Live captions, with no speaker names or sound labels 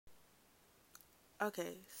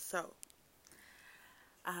Okay, so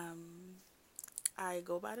um, I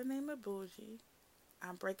go by the name of Bougie.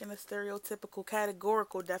 I'm breaking the stereotypical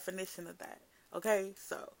categorical definition of that. Okay,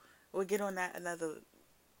 so we'll get on that another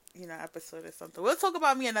episode or something. We'll talk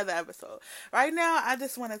about me another episode. Right now, I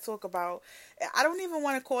just want to talk about. I don't even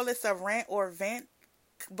want to call this a rant or vent,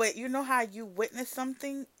 but you know how you witness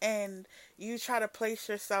something and you try to place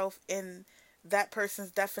yourself in that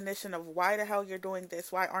person's definition of why the hell you're doing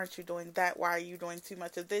this, why aren't you doing that, why are you doing too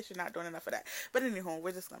much of this, you're not doing enough of that. But anyhow,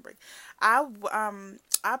 we're just gonna break.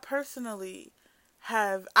 I personally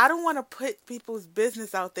have I don't want to put people's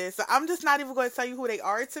business out there, so I'm just not even going to tell you who they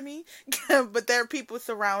are to me. But there are people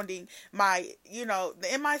surrounding my,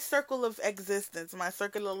 in my circle of existence, my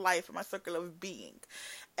circle of life, my circle of being.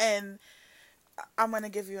 And I'm gonna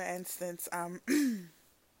give you an instance.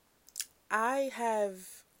 I have,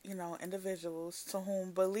 individuals to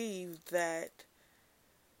whom believe that,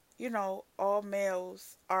 all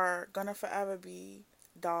males are gonna forever be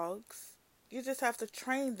dogs. You just have to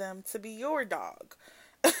train them to be your dog.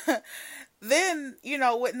 Then,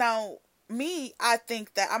 what now, me, I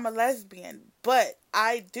think that I'm a lesbian, but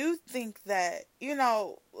I do think that,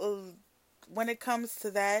 when it comes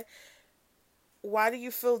to that, why do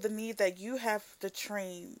you feel the need that you have to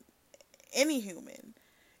train any human?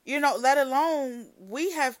 Let alone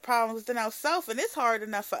we have problems within ourselves, and it's hard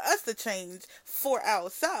enough for us to change for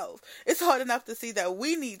ourselves. It's hard enough to see that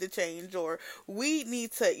we need to change, or we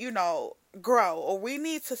need to, grow, or we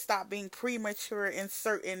need to stop being premature in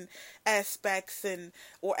certain aspects and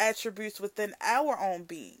or attributes within our own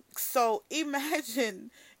being. So imagine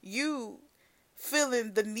you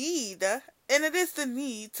feeling the need, and it is the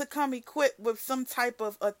need to come equipped with some type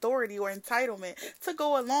of authority or entitlement to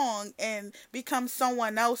go along and become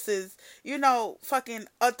someone else's, fucking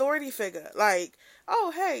authority figure. Like,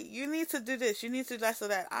 oh, hey, you need to do this, you need to do that, so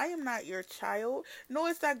that I am not your child, nor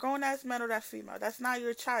is that grown ass man or that female. That's not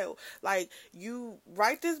your child. Like, you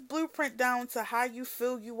write this blueprint down to how you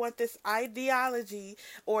feel you want this ideology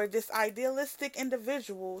or this idealistic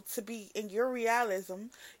individual to be in your realism.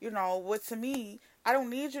 What to me, I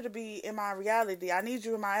don't need you to be in my reality. I need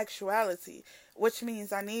you in my actuality, which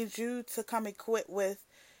means I need you to come equipped with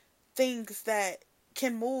things that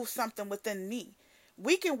can move something within me.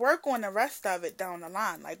 We can work on the rest of it down the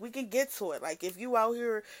line. Like, we can get to it. Like, if you out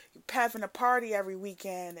here having a party every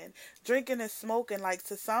weekend and drinking and smoking, like,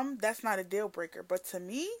 to some, that's not a deal breaker. But to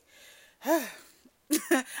me,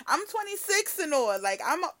 I'm 26 and all. Like,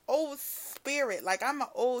 I'm an old spirit. Like, I'm an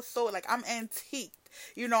old soul. Like, I'm antique.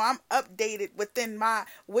 I'm updated within my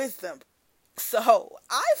wisdom. So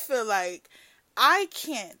I feel like I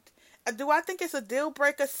can't. Do I think it's a deal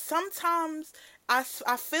breaker? Sometimes I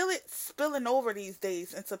feel it spilling over these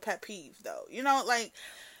days into pet peeves, though. Like,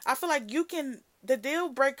 I feel like you can, the deal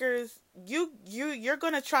breakers, you're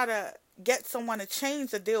going to try to get someone to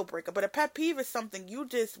change the deal breaker, but a pet peeve is something you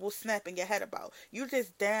just will snap in your head about. You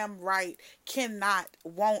just damn right cannot,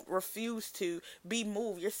 won't, refuse to be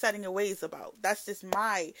moved. You're setting your ways about. That's just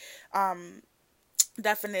my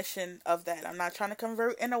definition of that. I'm not trying to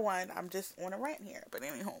convert into one. I'm just on a rant here. But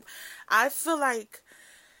anyhow, I feel like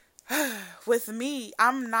with me,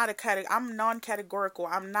 I'm non-categorical.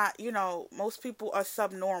 I'm not, most people are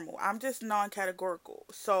subnormal. I'm just non-categorical.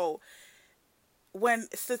 So when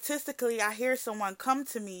statistically I hear someone come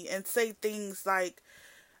to me and say things like,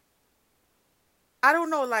 I don't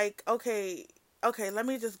know, like, okay, let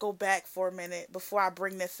me just go back for a minute before I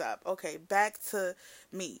bring this up. Okay, back to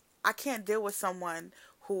me. I can't deal with someone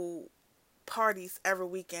who parties every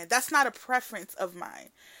weekend. That's not a preference of mine.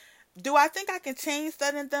 Do I think I can change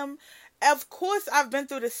that in them? Of course, I've been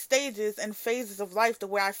through the stages and phases of life to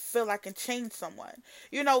where I feel I can change someone,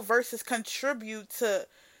 versus contribute to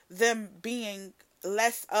them being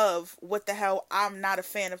less of what the hell I'm not a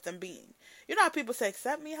fan of them being. You know how people say,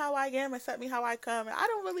 accept me how I am, accept me how I come. And I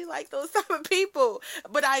don't really like those type of people,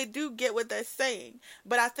 but I do get what they're saying.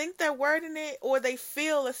 But I think they're wording it, or they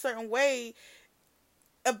feel a certain way,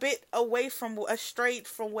 a bit straight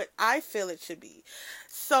from what I feel it should be.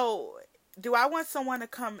 So, do I want someone to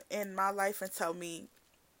come in my life and tell me,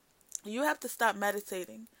 you have to stop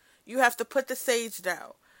meditating. You have to put the sage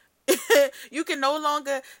down. You can no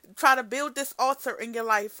longer try to build this altar in your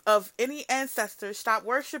life of any ancestors. Stop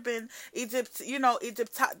worshiping Egypt.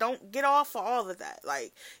 Don't get off of all of that.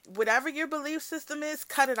 Like, whatever your belief system is,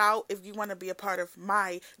 cut it out if you want to be a part of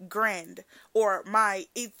my grand or my,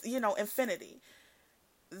 infinity.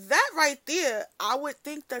 That right there, I would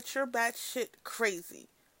think that you're batshit crazy.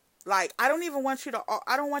 Like, I don't want you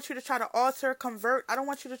to try to alter, convert. I don't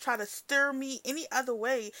want you to try to steer me any other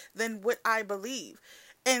way than what I believe.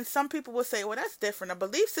 And some people will say, well, that's different. A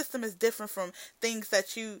belief system is different from things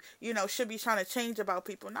that you should be trying to change about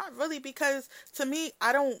people. Not really, because to me,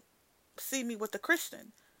 I don't see me with the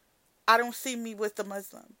Christian. I don't see me with the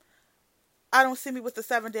Muslim. I don't see me with the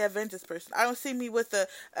Seventh-day Adventist person. I don't see me with the,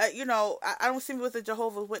 I don't see me with the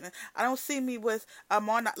Jehovah's Witness. I don't see me with a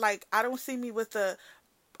like, I don't see me with the,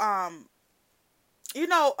 um,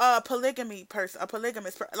 a polygamy person, a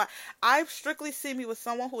polygamist person. Like, I strictly see me with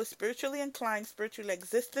someone who is spiritually inclined, spiritually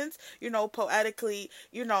existence, poetically,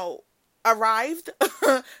 arrived.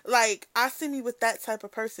 Like, I see me with that type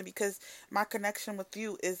of person because my connection with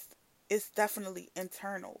you is definitely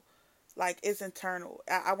internal. Like, it's internal.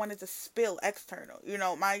 I wanted to spill external.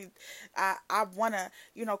 I want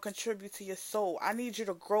to, contribute to your soul. I need you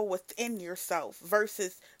to grow within yourself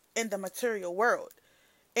versus in the material world.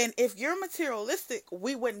 And if you're materialistic,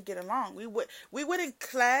 we wouldn't get along. We wouldn't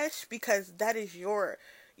clash because that is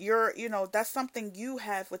that's something you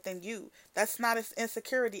have within you. That's not an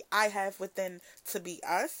insecurity I have within to be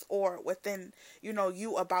us or within,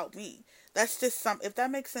 you about me. That's just if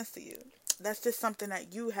that makes sense to you. That's just something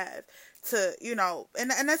that you have to,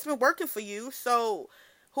 and that's been working for you. So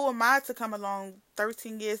who am I to come along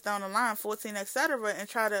 13 years down the line, 14, etc., and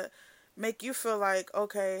try to make you feel like,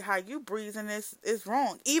 okay, how you breathing is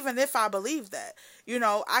wrong. Even if I believe that,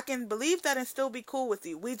 I can believe that and still be cool with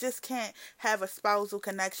you. We just can't have a spousal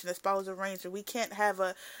connection, a spousal arrangement. We can't have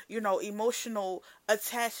a, emotional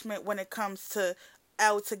attachment when it comes to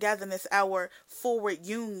our togetherness, our forward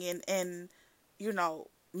union, and,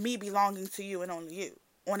 me belonging to you and only you.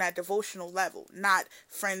 On that devotional level, not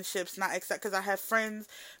friendships, not except because I have friends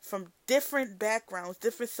from different backgrounds,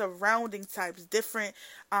 different surrounding types, different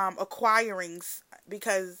acquirings.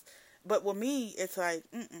 But with me, it's like,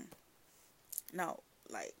 no,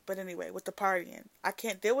 like. But anyway, with the partying, I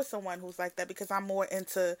can't deal with someone who's like that because I'm more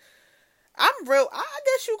into. I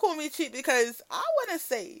guess you call me cheap because I want to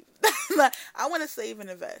save. Like, I want to save and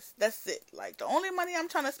invest. That's it. Like, the only money I'm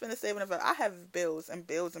trying to spend is save and invest. I have bills and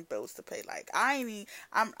bills and bills to pay. Like, I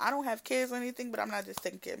don't have kids or anything, but I'm not just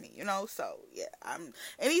taking care of me, So, yeah,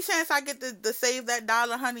 any chance I get to save that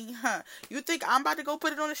dollar, honey, you think I'm about to go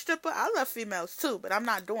put it on a stripper? I love females too, but I'm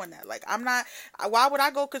not doing that. Like, I'm not, why would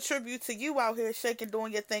I go contribute to you out here shaking,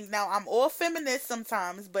 doing your thing? Now, I'm all feminist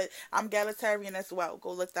sometimes, but I'm egalitarian as well.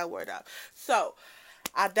 Go look that word up. So,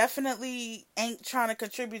 I definitely ain't trying to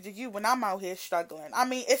contribute to you when I'm out here struggling. I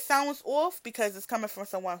mean, it sounds off because it's coming from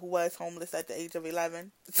someone who was homeless at the age of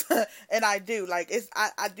 11. And I do. Like,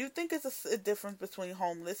 I do think it's a difference between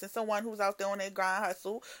homeless and someone who's out there on their grind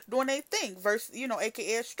hustle doing their thing versus,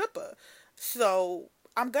 aka a stripper. So,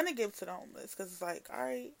 I'm going to give to the homeless because it's like, all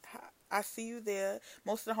right, I see you there.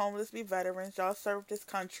 Most of the homeless be veterans. Y'all serve this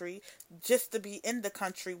country just to be in the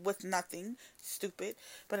country with nothing. Stupid.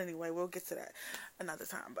 But anyway, we'll get to that another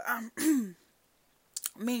time. But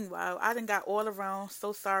meanwhile, I done got all around.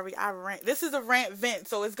 So sorry. I rant. This is a rant vent,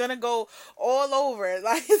 so it's gonna go all over.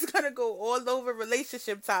 Like, it's gonna go all over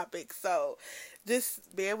relationship topics. So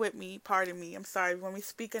just bear with me. Pardon me. I'm sorry. When we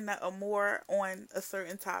speak more on a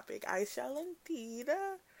certain topic, I shall indeed.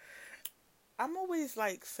 I'm always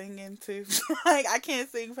like singing too. Like, I can't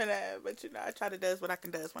sing for that, but I try to do what I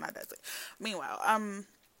can do when I does it. Meanwhile,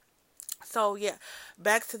 so yeah,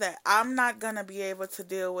 back to that. I'm not gonna be able to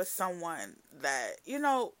deal with someone that,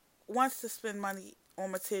 wants to spend money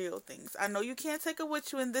on material things. I know you can't take it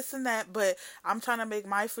with you and this and that, but I'm trying to make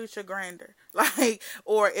my future grander. Like,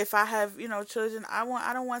 or if I have, children, I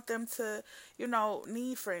don't want them to,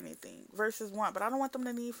 need for anything versus want, but I don't want them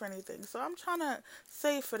to need for anything. So I'm trying to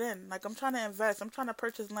save for them. Like, I'm trying to invest. I'm trying to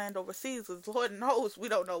purchase land overseas because Lord knows we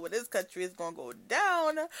don't know where this country is going to go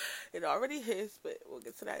down. It already is, but we'll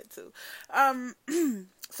get to that too.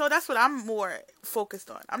 So that's what I'm more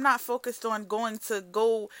focused on. I'm not focused on going to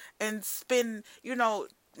go and spend,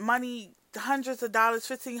 money, hundreds of dollars,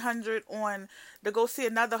 $1,500 on to go see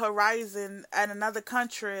another horizon at another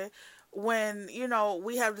country when,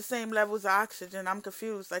 we have the same levels of oxygen. I'm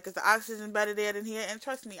confused. Like, is the oxygen better there than here? And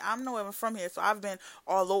trust me, I'm not even from here, so I've been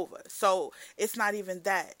all over. So it's not even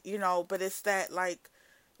that, but it's that, like,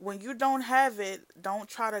 when you don't have it, don't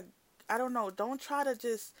try to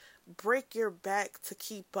just break your back to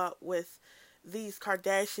keep up with these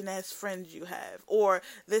Kardashian-ass friends you have, or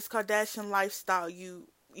this Kardashian lifestyle you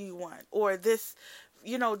want, or this,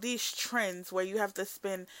 these trends where you have to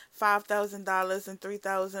spend $5,000 and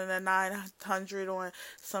 $3,900 on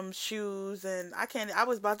some shoes, and I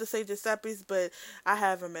was about to say Giuseppe's, but I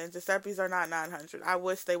haven't been. Giuseppe's are not 900. I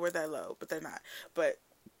wish they were that low, but they're not. But,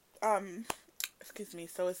 excuse me,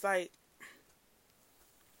 so it's like,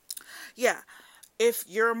 yeah, if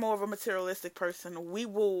you're more of a materialistic person, we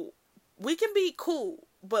will we can be cool,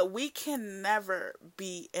 but we can never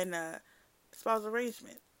be in a spousal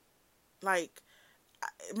arrangement. Like,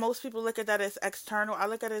 most people look at that as external. I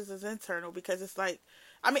look at it as internal, because it's like,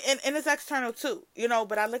 I mean, and it's external too,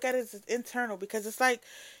 but I look at it as internal, because it's like,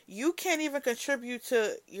 you can't even contribute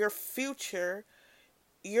to your future.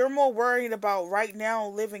 You're more worried about right now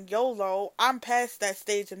living YOLO. I'm past that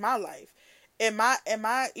stage in my life. Am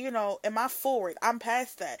I forward? I'm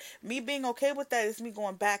past that. Me being okay with that is me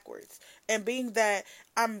going backwards. And being that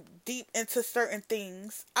I'm deep into certain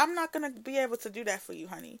things, I'm not gonna be able to do that for you,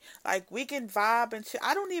 honey. Like, we can vibe and shit.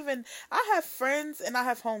 I have friends and I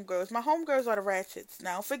have homegirls. My homegirls are the ratchets.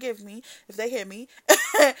 Now, forgive me if they hear me.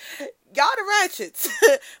 Y'all the ratchets.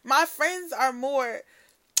 My friends are more,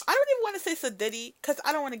 I don't even want to say sadiddy, because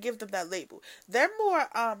I don't want to give them that label. They're more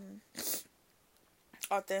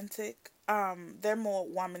authentic. They're more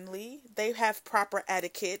womanly. They have proper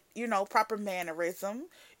etiquette, proper mannerism.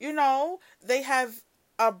 They have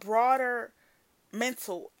a broader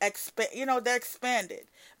mental they're expanded.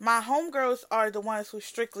 My homegirls are the ones who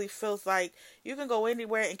strictly feels like you can go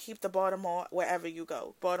anywhere and keep the Baltimore wherever you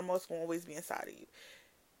go. Baltimore's gonna always be inside of you.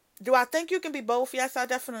 Do I think you can be both? Yes, I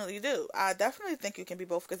definitely do. I definitely think you can be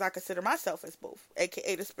both, because I consider myself as both,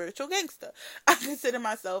 aka the spiritual gangster. I consider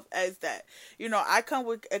myself as that. I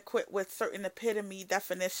come equipped with certain epitome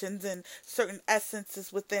definitions and certain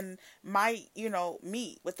essences within my,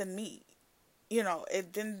 within me.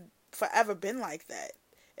 It didn't forever been like that.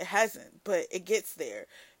 It hasn't, but it gets there.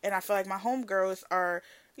 And I feel like my homegirls are,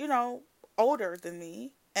 older than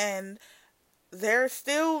me, and they're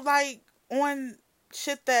still like on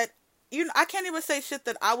shit that, I can't even say shit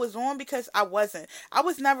that I was on, because I wasn't. I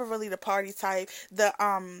was never really the party type.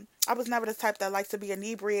 I was never the type that likes to be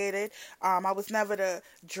inebriated. I was never the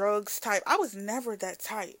drugs type. I was never that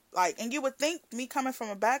type. Like, and you would think, me coming from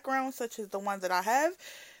a background such as the one that I have,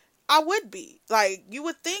 I would be. Like, you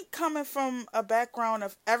would think, coming from a background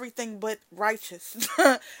of everything but righteous,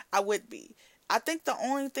 I would be. I think the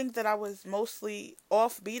only thing that I was mostly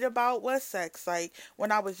offbeat about was sex. Like, when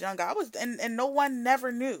I was younger, and no one never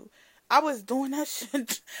knew. I was doing that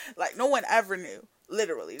shit, like, no one ever knew.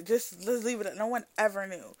 Literally. Just, let's leave it at, no one ever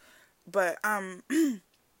knew. But,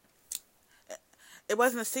 it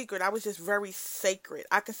wasn't a secret. I was just very sacred.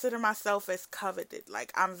 I consider myself as coveted.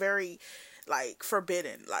 Like, I'm very, like,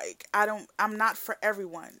 forbidden. Like, I'm not for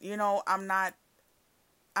everyone. I'm not,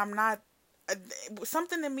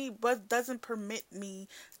 something in me but doesn't permit me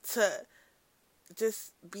to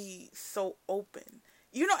just be so open.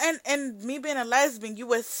 And me being a lesbian, you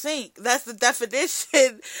would think that's the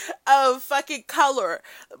definition of fucking color.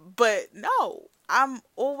 But no, I've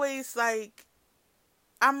always had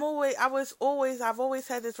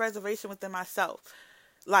this reservation within myself.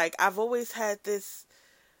 Like, I've always had this,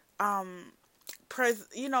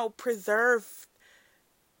 preserved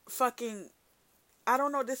fucking, I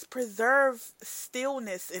don't know, this preserved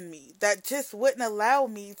stillness in me that just wouldn't allow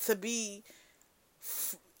me to be,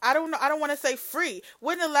 I don't know, I don't want to say free,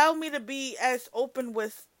 wouldn't allow me to be as open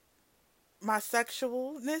with my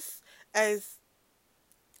sexualness as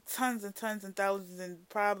tons and tons and thousands and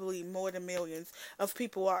probably more than millions of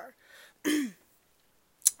people are.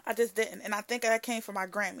 I just didn't. And I think that came from my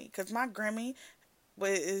Grammy, because my Grammy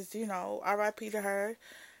is, R.I.P. to her.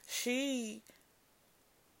 She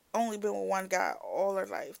only been with one guy all her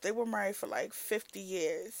life. They were married for like 50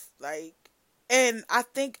 years. Like, and I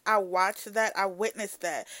think I watched that, I witnessed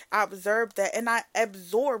that, I observed that, and I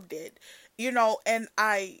absorbed it, and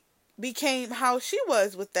I became how she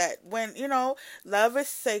was with that. When, love is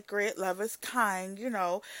sacred, love is kind,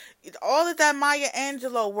 all of that Maya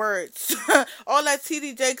Angelou words, all that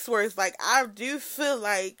T.D. Jakes words, like, I do feel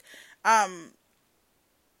like,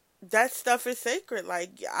 that stuff is sacred.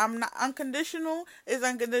 Like, I'm not, unconditional is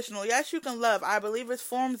unconditional. Yes, you can love. I believe it's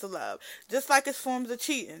forms of love. Just like it's forms of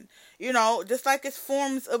cheating. Just like it's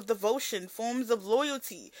forms of devotion, forms of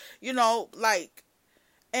loyalty. Like,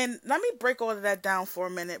 and let me break all of that down for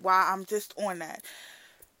a minute while I'm just on that.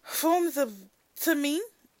 To me,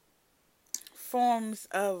 forms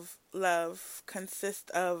of love consist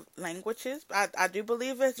of languages. I do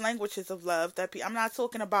believe it's languages of love that I'm not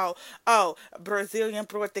talking about, Brazilian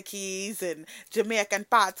Portuguese and Jamaican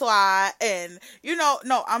patois and,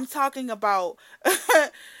 no, I'm talking about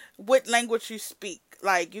what language you speak.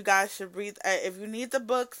 Like, you guys should read, if you need the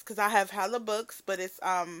books, because I have hella books, but it's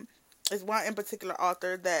one in particular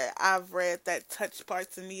author that I've read that touched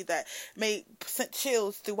parts of me that sent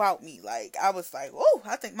chills throughout me. Like, I was like, oh,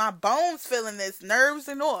 I think my bones feeling this, nerves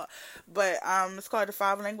and all. But it's called The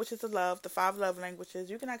Five Languages of Love, The Five Love Languages.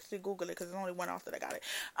 You can actually Google it, because there's only one author that got it.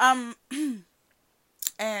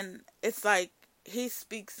 And it's like, he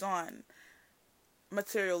speaks on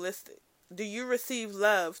materialistic. Do you receive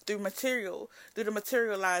love through material, through the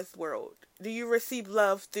materialized world? Do you receive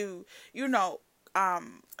love through, you know,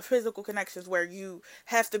 physical connections where you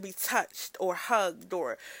have to be touched or hugged,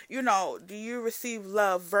 or, you know, do you receive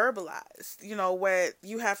love verbalized, you know, where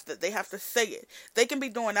they have to say it. They can be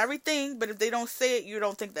doing everything, but if they don't say it, you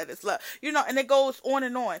don't think that it's love, you know, and it goes on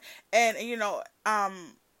and on. And, you know,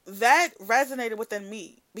 that resonated within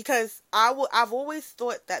me because I've always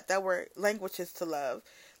thought that there were languages to love,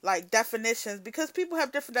 like definitions, because people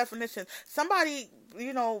have different definitions. Somebody,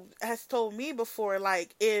 you know, has told me before,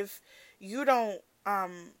 like, if you don't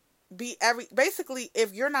be every basically,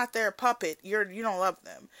 if you're not their puppet, you don't love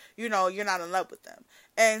them, you know, you're not in love with them.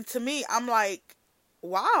 And to me, I'm like,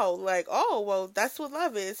 wow, like, oh well, that's what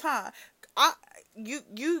love is, huh? I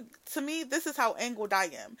you To me, this is how angled I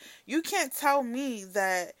am. You can't tell me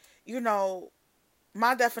that, you know,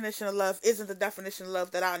 my definition of love isn't the definition of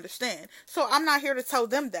love that I understand. So I'm not here to tell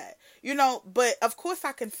them that, you know, but of course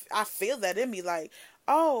I feel that in me, like,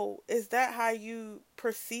 oh, is that how you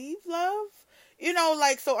perceive love? You know,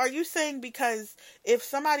 like, so are you saying because if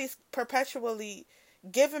somebody's perpetually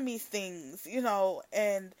giving me things, you know,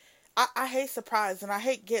 and I hate surprise and I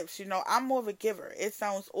hate gifts, you know, I'm more of a giver. It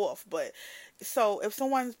sounds off, but so if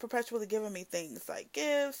someone's perpetually giving me things like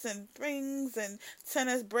gifts and rings and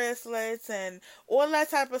tennis bracelets and all that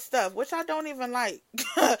type of stuff, which I don't even like,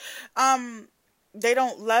 um, they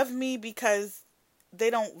don't love me because they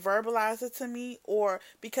don't verbalize it to me, or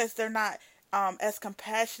because they're not as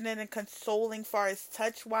compassionate and consoling far as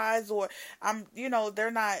touch wise, or you know,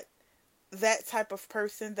 they're not that type of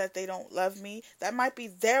person that they don't love me. That might be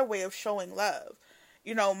their way of showing love.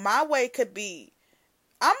 You know, my way could be,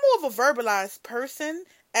 I'm more of a verbalized person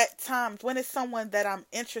at times when it's someone that I'm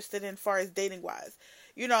interested in far as dating wise.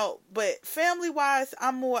 You know, but family wise,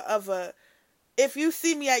 I'm more of a, if you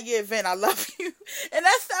see me at your event, I love you. And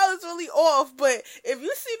that sounds really off, but if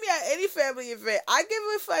you see me at any family event, I give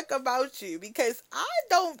a fuck about you, because I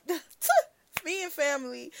don't, me and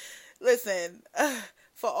family, listen,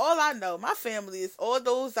 for all I know, my family is all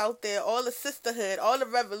those out there, all the sisterhood, all the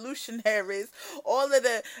revolutionaries, all of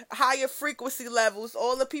the higher frequency levels,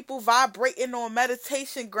 all the people vibrating on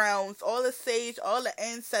meditation grounds, all the sage, all the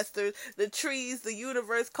ancestors, the trees, the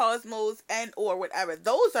universe, cosmos, and or whatever.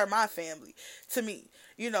 Those are my family to me.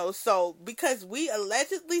 You know, so because we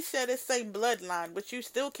allegedly share the same bloodline, but you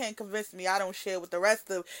still can't convince me I don't share with the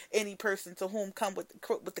rest of any person to whom come with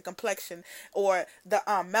the complexion or the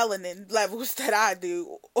melanin levels that I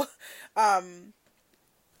do,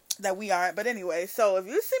 that we aren't. But anyway, so if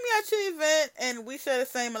you see me at your event and we share the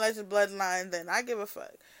same alleged bloodline, then I give a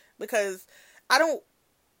fuck, because I don't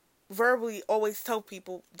verbally always tell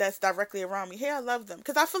people that's directly around me, hey, I love them,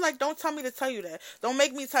 because I feel like, don't tell me to tell you that, don't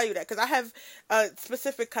make me tell you that, because I have a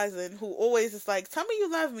specific cousin who always is like, tell me you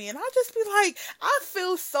love me, and I'll just be like, I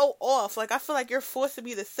feel so off, like I feel like you're forcing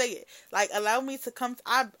me to say it, like allow me to come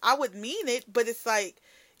I would mean it, but it's like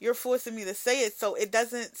you're forcing me to say it, so it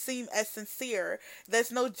doesn't seem as sincere.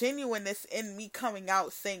 There's no genuineness in me coming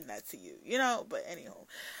out saying that to you, you know. But anyhow,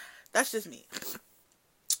 that's just me.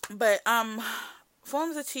 But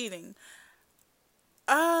forms of cheating.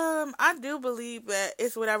 I do believe that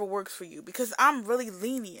it's whatever works for you, because I'm really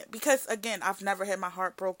lenient, because again, I've never had my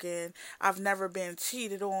heart broken. I've never been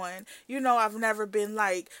cheated on. You know, I've never been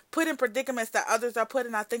like put in predicaments that others are put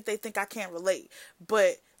in. I think they think I can't relate.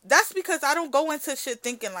 But that's because I don't go into shit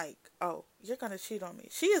thinking like, oh, you're going to cheat on me.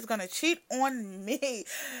 She is going to cheat on me.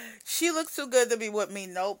 She looks too good to be with me.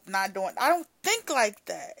 Nope, not doing. I don't think like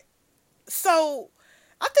that. So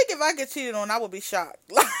I think if I get cheated on, I would be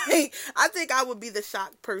shocked. Like, I think I would be the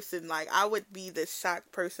shocked person. Like, I would be the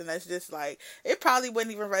shocked person that's just like, it probably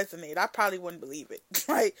wouldn't even resonate. I probably wouldn't believe it.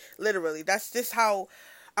 Like, literally. That's just how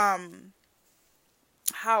that,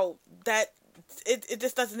 it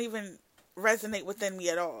just doesn't even resonate within me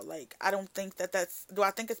at all. Like, I don't think do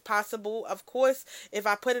I think it's possible? Of course, if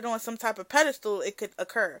I put it on some type of pedestal, it could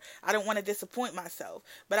occur. I don't want to disappoint myself,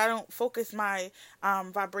 but I don't focus my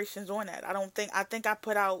vibrations on that. I think I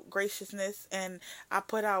put out graciousness, and I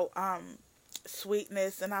put out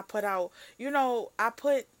sweetness, and I put out, I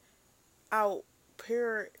put out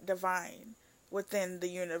pure divine within the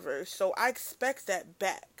universe. So I expect that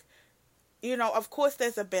back. Of course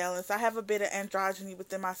there's a balance. I have a bit of androgyny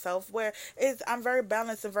within myself where I'm very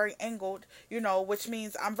balanced and very angled, which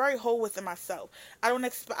means I'm very whole within myself. I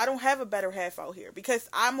don't have a better half out here, because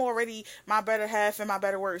I'm already my better half and my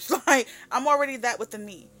better worst. Like, I'm already that within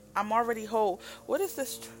me. I'm already whole. What is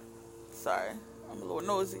this? Sorry, I'm a little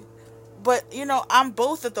nosy. But, I'm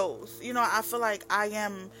both of those. I feel like I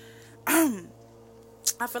am,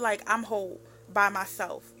 I feel like I'm whole. by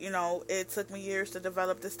myself. It took me years to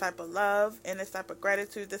develop this type of love and this type of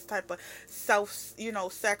gratitude, this type of self,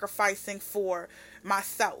 sacrificing for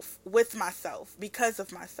myself, with myself, because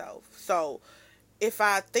of myself. So if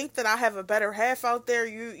I think that I have a better half out there,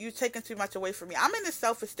 you taking too much away from me. I'm in the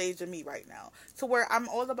selfish stage of me right now, to where I'm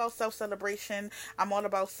all about self celebration. I'm all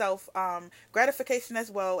about self gratification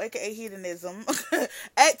as well, aka hedonism.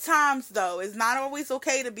 At times, though, it's not always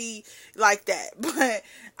okay to be like that, but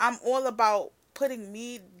I'm all about putting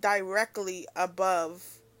me directly above.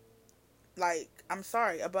 Like, I'm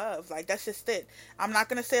sorry, above. Like, that's just it. I'm not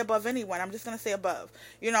gonna say above anyone. I'm just gonna say above.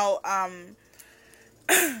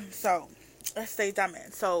 So let's stay dumb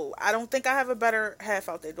in. So I don't think I have a better half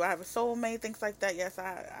out there. Do I have a soulmate? Things like that. Yes,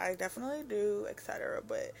 I definitely do, etc.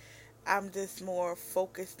 But I'm just more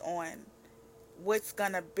focused on what's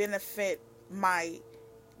gonna benefit my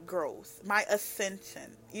growth, my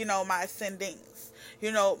ascension, my ascendings,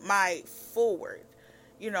 my forward,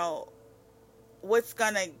 you know, what's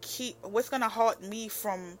gonna halt me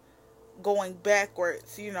from going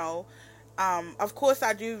backwards. Of course,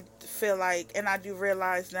 I do feel like, and I do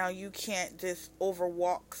realize now, you can't just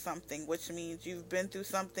overwalk something, which means you've been through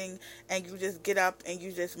something and you just get up and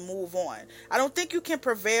you just move on. I don't think you can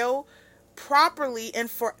prevail properly and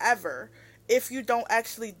forever if you don't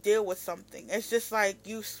actually deal with something. It's just like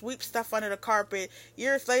you sweep stuff under the carpet,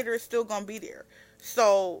 years later it's still gonna be there.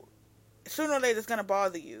 So sooner or later it's gonna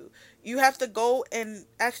bother you. You have to go and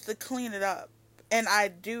actually clean it up. And I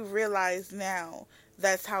do realize now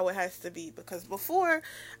that's how it has to be, because before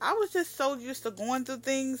I was just so used to going through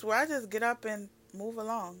things where I just get up and move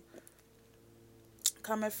along.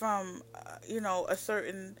 Coming from a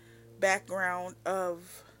certain background of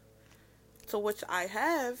to which I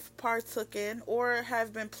have partook in or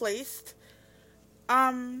have been placed,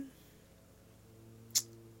 it's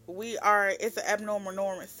an abnormal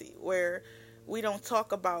normalcy where we don't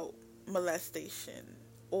talk about molestation,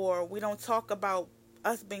 or we don't talk about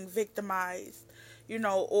us being victimized,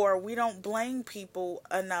 or we don't blame people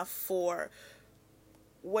enough for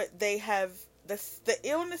what they have, the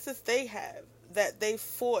illnesses they have that they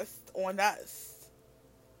forced on us.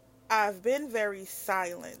 I've been very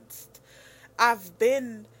silenced. I've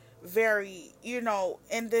been very,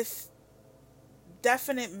 in this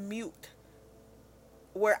definite mute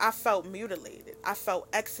where I felt mutilated. I felt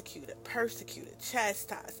executed, persecuted,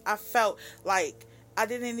 chastised. I felt like I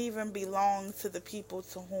didn't even belong to the people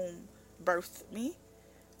to whom birthed me.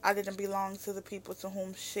 I didn't belong to the people to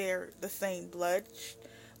whom shared the same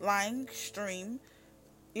bloodline stream,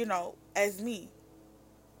 as me.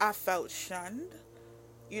 I felt shunned.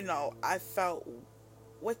 I felt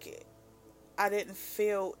wicked. I didn't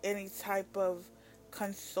feel any type of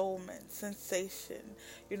consolement, sensation.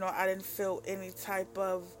 I didn't feel any type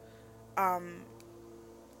of,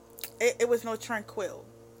 it was no tranquil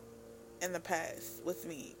in the past with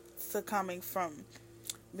me, succumbing from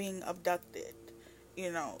being abducted,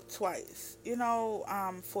 twice,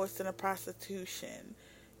 forced into prostitution,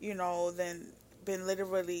 then been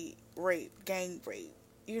literally raped, gang raped,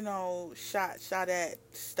 shot at,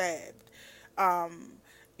 stabbed,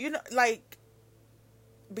 like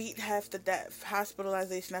beat half to death,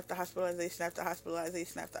 hospitalization after hospitalization after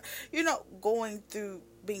hospitalization after, going through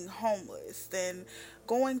being homeless, then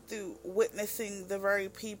going through witnessing the very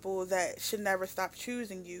people that should never stop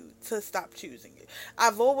choosing you to stop choosing you.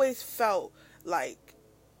 I've always felt like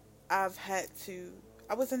I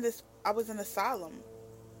was in asylum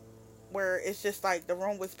where it's just like the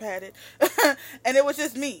room was padded and it was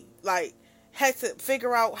just me, like, had to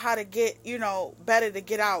figure out how to get, better to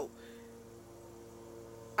get out.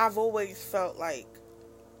 I've always felt like,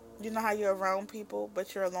 how you're around people,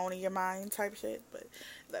 but you're alone in your mind type shit. But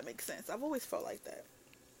that makes sense. I've always felt like that.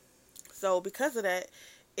 So because of that,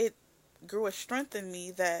 it grew a strength in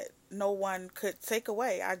me that no one could take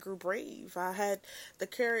away. I grew brave. I had the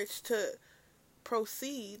courage to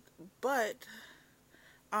proceed, but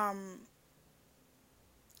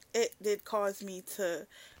it did cause me to,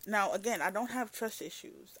 now again, I don't have trust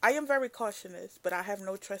issues. I am very cautious, but I have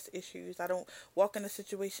no trust issues. I don't walk into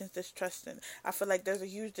situations distrusting. I feel like there's a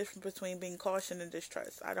huge difference between being cautious and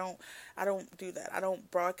distrust. I don't do that. I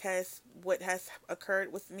don't broadcast what has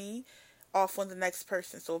occurred with me off on the next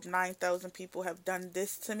person. So if 9,000 people have done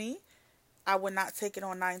this to me, I would not take it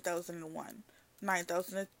on 9,001.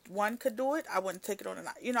 9,001 could do it. I wouldn't take it on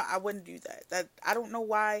I wouldn't do that. I don't know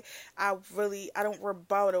why I don't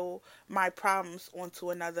rebuttal my problems onto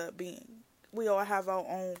another being. We all have our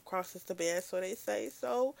own crosses to bear, so they say.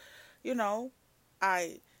 So, you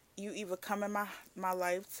either come in my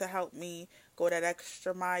life to help me go that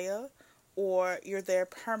extra mile, or you're there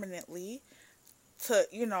permanently to,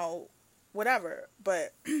 whatever.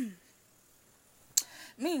 But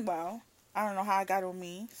meanwhile, I don't know how I got on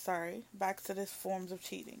me. Sorry. Back to this forms of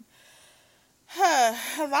cheating.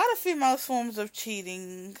 A lot of female forms of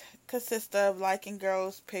cheating consist of liking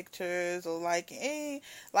girls' pictures or liking.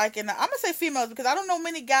 I'm gonna say females because I don't know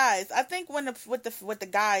many guys. I think when with the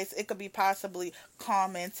guys, it could be possibly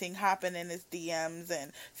commenting, hopping in his DMs,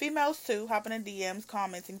 and females too, hopping in DMs,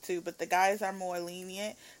 commenting too. But the guys are more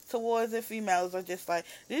lenient towards it. Females are just like,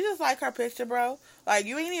 did you just like her picture, bro? Like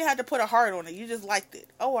you ain't even had to put a heart on it. You just liked it.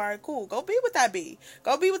 Oh, all right, cool. Go be with that B.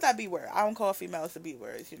 Go be with that B word. I don't call females the B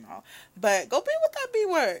words, but go be with that B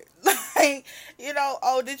word. Like,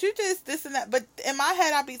 oh, did you just this and that? But in my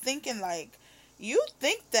head, I be thinking, like, you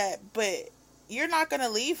think that, but you're not going to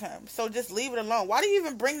leave him. So just leave it alone. Why do you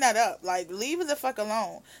even bring that up? Like, leave it the fuck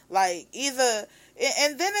alone. Like, either,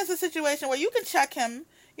 and then it's a situation where you can check him,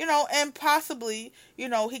 and possibly,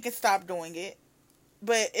 he can stop doing it.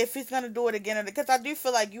 But if he's gonna do it again, because I do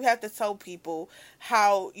feel like you have to tell people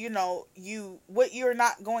how what you're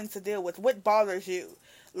not going to deal with, what bothers you.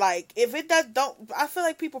 Like if it does, don't. I feel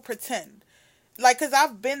like people pretend. Like, cause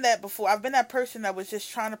I've been that before. I've been that person that was just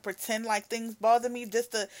trying to pretend like things bother me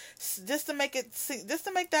just to make just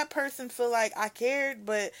to make that person feel like I cared.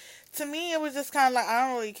 But to me, it was just kind of like I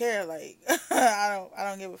don't really care. Like I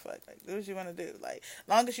don't give a fuck. Like do what you want to do. Like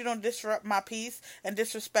long as you don't disrupt my peace and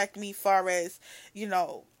disrespect me, far as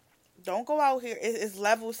don't go out here. It's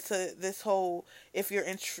levels to this whole. If you're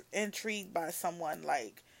intrigued by someone,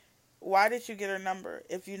 like why did you get her number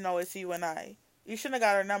if you know it's you and I? You shouldn't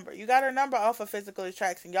have got her number. You got her number off of physical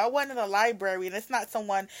attraction. Y'all wasn't in a library, and it's not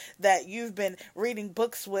someone that you've been reading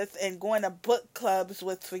books with and going to book clubs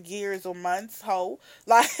with for years or months, ho.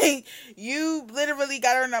 Like, you literally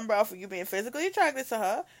got her number off of you being physically attracted to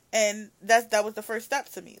her, and that was the first step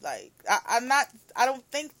to me. Like, I don't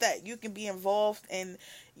think that you can be involved and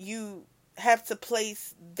you have to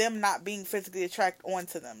place them not being physically attracted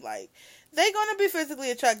onto them. Like, they gonna be physically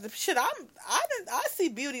attractive. Shit, I see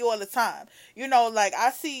beauty all the time. Like I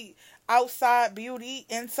see outside beauty,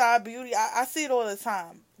 inside beauty. I see it all the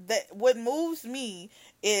time. That what moves me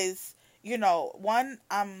is, one,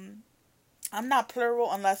 I'm not plural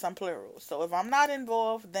unless I'm plural. So if I'm not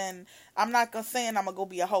involved, then I'm not gonna saying I'm gonna go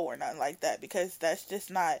be a hoe or nothing like that, because that's just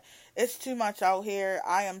not. It's too much out here.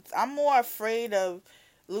 I'm more afraid of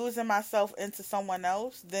losing myself into someone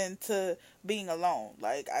else than to being alone.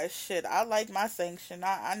 Like I like my sanction.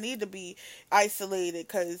 I need to be isolated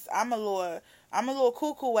because I'm a little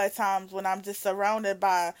cuckoo at times when I'm just surrounded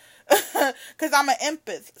by, because I'm an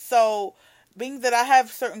empath. So being that I have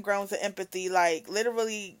certain grounds of empathy, like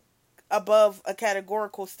literally above a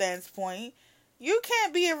categorical standpoint, you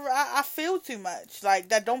can't be. I feel too much like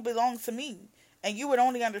that don't belong to me. And you would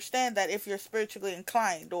only understand that if you're spiritually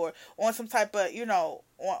inclined or on some type of,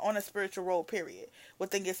 on a spiritual road, period,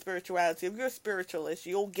 within your spirituality. If you're a spiritualist,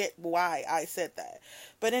 you'll get why I said that.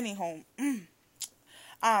 But anyhow,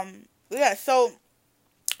 yeah, so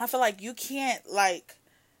I feel like you can't, like,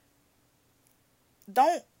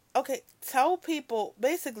 tell people,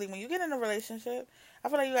 basically, when you get in a relationship, I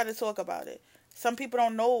feel like you got to talk about it. Some people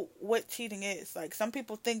don't know what cheating is. Like, some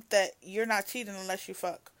people think that you're not cheating unless you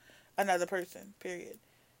fuck another person, period.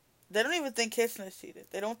 They don't even think kissing is cheating.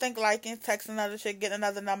 They don't think liking, texting another chick, getting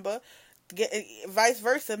another number, vice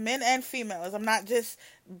versa, men and females. I'm not just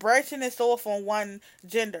branching this off on one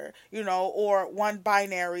gender, or one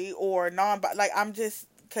binary or like I'm just,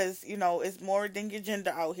 because, it's more than your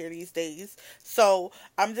gender out here these days. So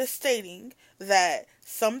I'm just stating that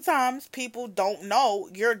sometimes people don't know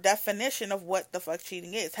your definition of what the fuck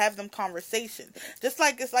cheating is. Have them conversations. Just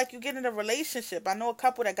like it's like you get in a relationship. I know a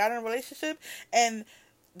couple that got in a relationship and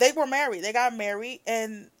they were married. They got married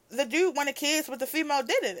and the dude wanted kids, but the female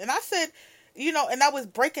didn't. And I said, and I was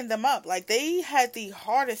breaking them up. Like, they had the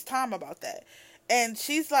hardest time about that. And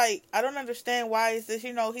she's like, I don't understand, why is this,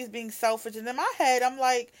 he's being selfish. And in my head, I'm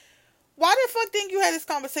like, why the fuck didn't you have this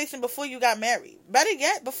conversation before you got married? Better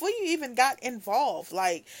yet, before you even got involved.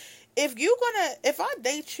 Like, if I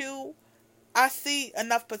date you, I see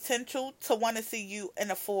enough potential to want to see you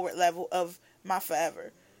in a forward level of my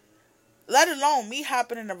forever. Let alone me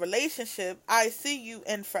hopping in a relationship, I see you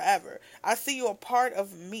in forever. I see you a part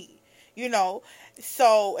of me.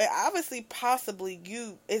 So obviously, possibly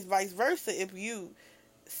you is vice versa if you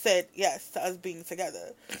said yes to us being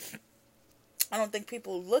together. I don't think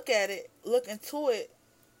people look into it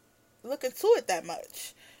that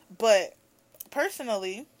much. But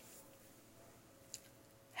personally,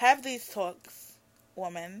 have these talks,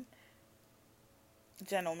 women,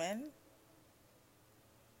 gentlemen.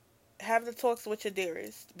 Have the talks with your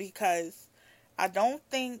dearest, because I don't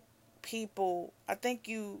think I think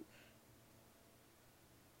you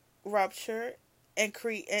rupture and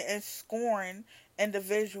create and scorn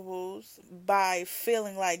individuals by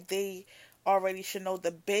feeling like they already should know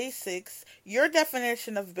the basics, your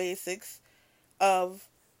definition of basics of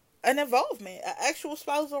an involvement, an actual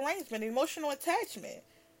spousal arrangement, emotional attachment.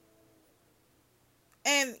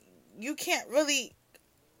 And you can't really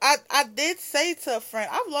I did say to a friend,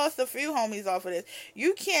 I've lost a few homies off of this.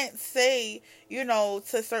 You can't say, to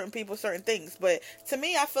certain people certain things. But to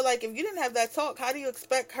me, I feel like if you didn't have that talk, how do you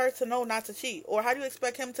expect her to know not to cheat? Or how do you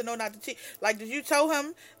expect him to know not to cheat? Like, did you tell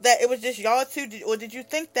him that it was just y'all two? Or did you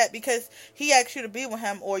think that because he asked you to be with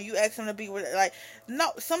him or you asked him to be with, like, no,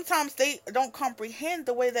 sometimes they don't comprehend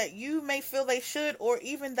the way that you may feel they should or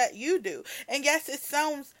even that you do. And yes, it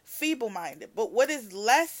sounds feeble-minded, but what is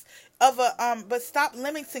less of a but stop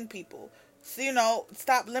limiting people. So,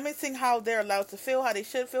 stop limiting how they're allowed to feel, how they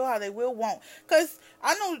should feel, how they will won't. Because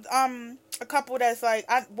I know a couple that's like,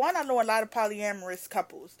 I know a lot of polyamorous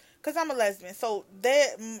couples because I'm a lesbian, so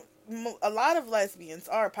a lot of lesbians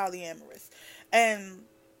are polyamorous, and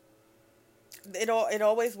it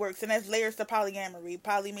always works. And there's layers to polyamory.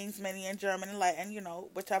 Poly means many in German and Latin,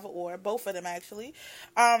 whichever, or both of them actually.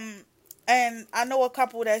 And I know a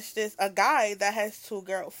couple that's just a guy that has two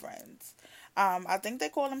girlfriends. I think they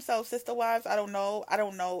call themselves sister wives. I don't know. I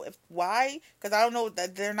don't know if why, because I don't know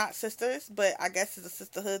that they're not sisters, but I guess it's a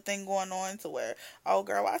sisterhood thing going on to where, oh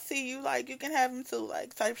girl, I see you, like you can have them too,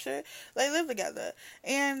 like type shit. They live together,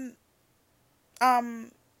 and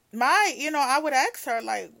I would ask her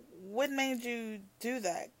like, what made you do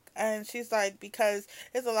that? And she's like, because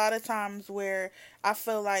there's a lot of times where I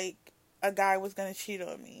feel like a guy was gonna cheat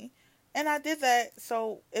on me. And I did that,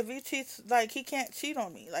 so if he cheats, like, he can't cheat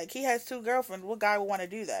on me. Like, he has two girlfriends. What guy would want to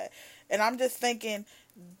do that? And I'm just thinking,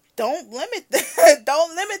 don't limit that.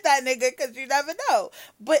 Don't limit that nigga, because you never know.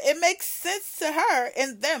 But it makes sense to her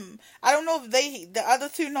and them. I don't know if the other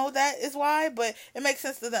two know that is why, but it makes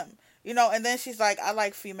sense to them. And then she's like, I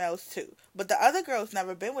like females too. But the other girl's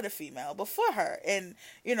never been with a female before her. And,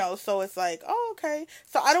 so it's like, oh, okay.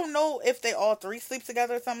 So I don't know if they all three sleep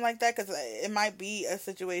together or something like that, because it might be a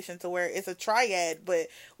situation to where it's a triad, but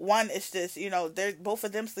one is just, they're both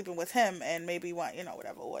of them sleeping with him, and maybe one,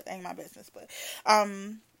 whatever, what, ain't my business. But,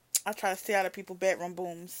 I try to stay out of people's bedroom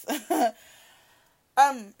booms.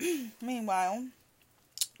 Meanwhile,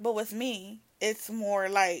 but with me, it's more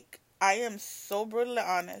like, I am so brutally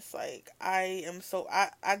honest. Like, I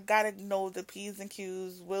gotta know the P's and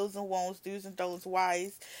Q's, wills and won'ts, do's and don'ts,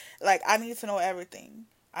 whys. Like, I need to know everything.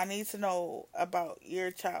 I need to know about your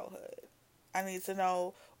childhood. I need to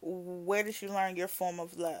know, where did you learn your form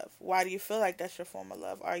of love? Why do you feel like that's your form of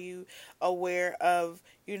love? Are you aware of,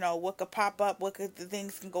 what could pop up? What could the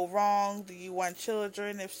things can go wrong? Do you want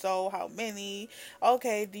children? If so, how many?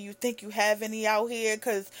 Okay, do you think you have any out here?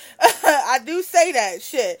 Because I do say that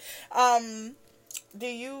shit. Do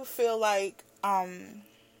you feel like, I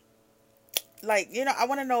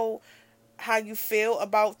want to know how you feel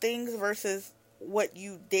about things versus what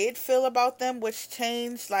you did feel about them, which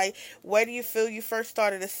changed. Like, where do you feel you first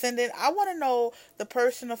started ascending? I want to know the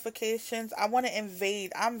personifications. I want to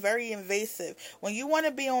invade. I'm very invasive. When you want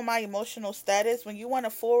to be on my emotional status, when you want to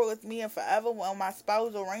forward with me and forever on my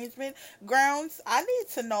spousal arrangement grounds, I need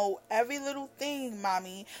to know every little thing,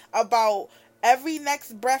 mommy, about every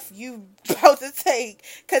next breath you about to take,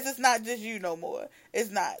 because it's not just you no more.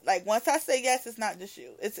 It's not. Like, once I say yes, it's not just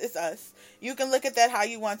you. It's us. You can look at that how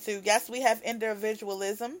you want to. Yes, we have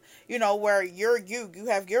individualism, where you're you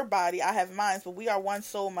have your body, I have mine, but we are one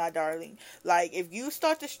soul, my darling. Like, if you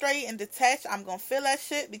start to stray and detach, I'm going to feel that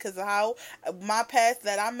shit because of how my path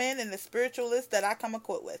that I'm in and the spiritualist that I come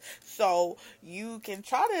equipped with. So, you can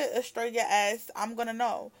try to stray your ass, I'm going to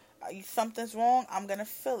know. Something's wrong, I'm gonna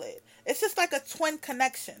feel it. It's just like a twin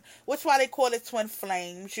connection, which why they call it twin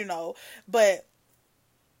flames, but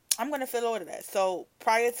I'm gonna feel all of that. So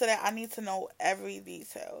prior to that, I need to know every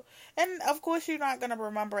detail, and of course you're not gonna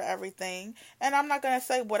remember everything, and I'm not gonna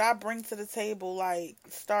say what I bring to the table. Like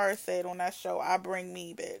Star said on that show, I bring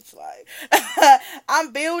me, bitch. Like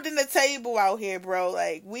I'm building the table out here, bro.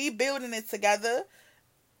 Like, we building it together.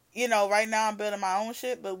 Right now I'm building my own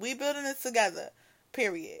shit, but we building it together,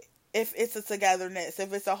 period. If it's a togetherness,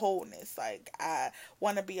 if it's a wholeness, like, I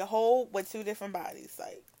want to be a whole with two different bodies.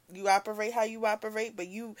 Like, you operate how you operate, but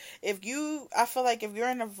I feel like if you're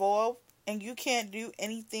involved and you can't do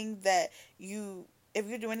anything if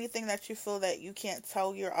you do anything that you feel that you can't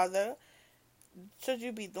tell your other, should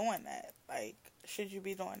you be doing that? Like, should you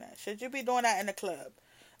be doing that? Should you be doing that in the club?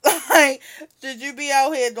 Like, should you be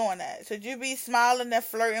out here doing that? Should you be smiling and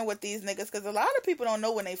flirting with these niggas? Because a lot of people don't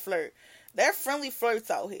know when they flirt. They're friendly flirts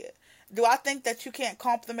out here. Do I think that you can't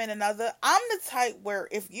compliment another? I'm the type where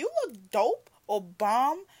if you look dope or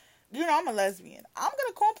bomb, I'm a lesbian. I'm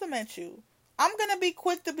gonna compliment you. I'm gonna be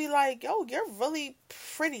quick to be like, yo, you're really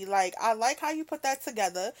pretty. Like, I like how you put that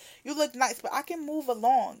together. You look nice, but I can move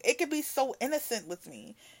along. It could be so innocent with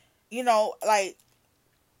me. Like,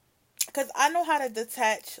 because I know how to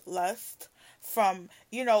detach lust from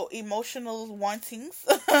emotional wantings,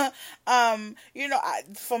 from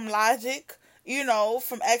logic,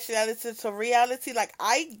 from actuality to reality. Like,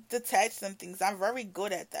 I detach some things. I'm very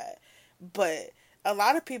good at that. But a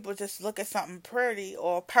lot of people just look at something pretty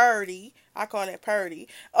or purdy, I call it purdy,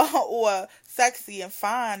 or sexy and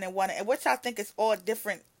fine and want, which I think is all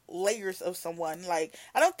different layers of someone. Like,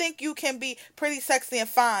 I don't think you can be pretty, sexy, and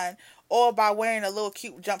fine all by wearing a little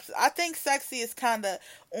cute jumpsuit. I think sexy is kind of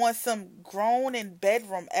on some grown in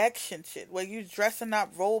bedroom action shit where you dressing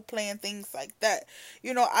up, role playing, things like that.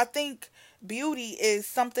 I think beauty is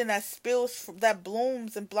something that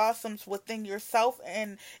blooms and blossoms within yourself,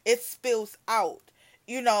 and it spills out.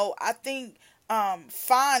 I think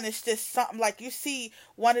fine is just something like you see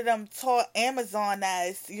one of them tall Amazon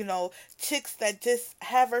as, chicks that just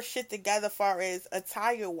have her shit together far as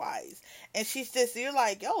attire wise. And you're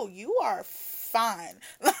like, yo, you are fine.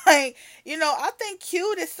 Like, I think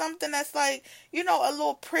cute is something that's like, a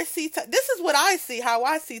little prissy this is what I see, how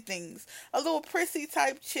I see things. A little prissy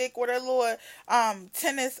type chick with a little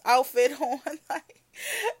tennis outfit on, like,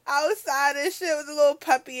 outside and shit with a little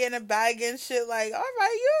puppy in a bag and shit. Like, all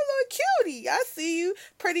right, you're a little cutie. I see you.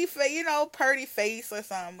 Pretty face, purty face or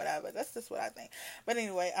something, whatever. That's just what I think. But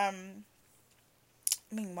anyway,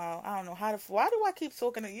 meanwhile, I don't know why do I keep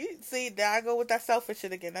talking to you? See, there I go with that selfish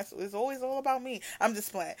shit again. It's always all about me. I'm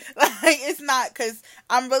just playing. Like, it's not, because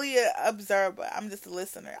I'm really an observer. I'm just a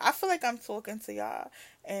listener. I feel like I'm talking to y'all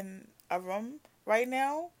in a room right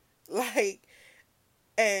now. Like,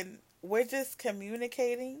 and we're just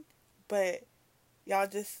communicating, but y'all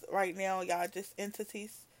just, right now, y'all just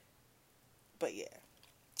entities. But yeah,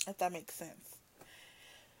 if that makes sense.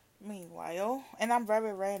 Meanwhile, and I'm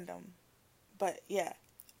very random, but yeah,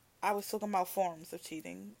 I was talking about forms of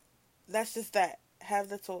cheating. That's just that. Have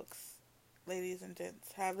the talks, ladies and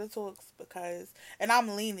gents. Have the talks, because, and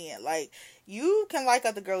I'm lenient. Like, you can like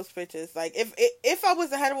other girls' pictures. Like, if I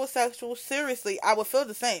was a heterosexual, seriously, I would feel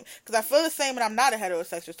the same. Because I feel the same and I'm not a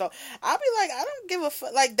heterosexual. So I'll be like, I don't give a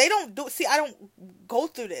fuck. Like, they don't do, see, I don't go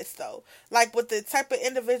through this, though. Like, with the type of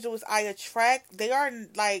individuals I attract, they are,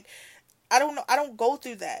 like, I don't know, I don't go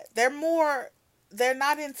through that. They're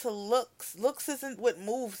not into looks. Looks isn't what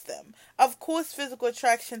moves them. Of course, physical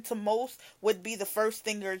attraction to most would be the first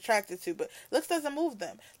thing you're attracted to, but looks doesn't move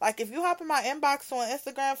them. Like, if you hop in my inbox on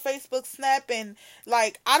Instagram, Facebook, Snap, and,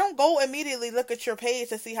 like, I don't go immediately look at your page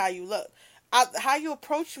to see how you look. How you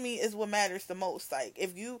approach me is what matters the most. Like,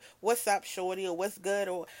 if you, what's up, shorty, or what's good,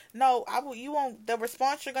 or no, you won't. The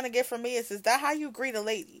response you're gonna get from me is that how you greet a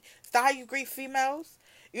lady? Is that how you greet females?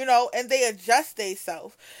 And they adjust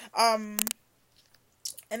themselves.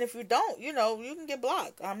 And if you don't, you can get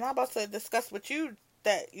blocked. I'm not about to discuss with you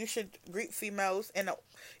that you should greet females in a,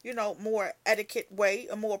 more etiquette way,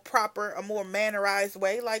 a more proper, a more mannerized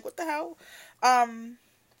way. Like, what the hell?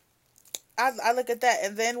 I look at that,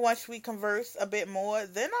 and then once we converse a bit more,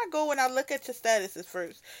 then I go and I look at your statuses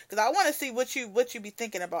first, because I want to see what you be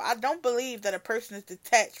thinking about. I don't believe that a person is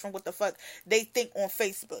detached from what the fuck they think on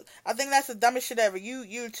Facebook. I think that's the dumbest shit ever.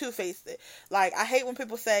 You two-faced it. Like, I hate when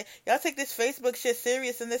people say, y'all take this Facebook shit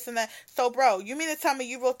serious and this and that. So, bro, you mean to tell me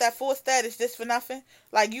you wrote that full status just for nothing?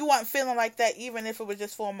 Like, you weren't feeling like that even if it was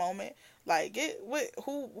just for a moment? Like,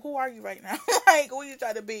 who are you right now? Like, who you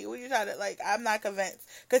trying to be? Who you trying to, like, I'm not convinced.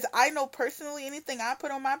 Because I know personally anything I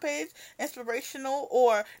put on my page, inspirational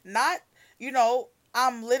or not,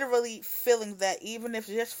 I'm literally feeling that, even if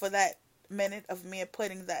just for that minute of me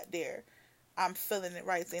putting that there. I'm feeling it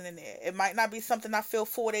right then and there. It might not be something I feel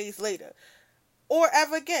 4 days later or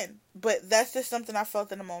ever again, but that's just something I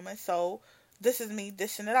felt in the moment. So this is me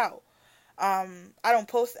dishing it out. I don't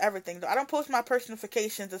post everything though. I don't post my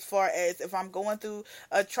personifications as far as if I'm going through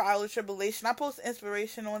a trial or tribulation. I post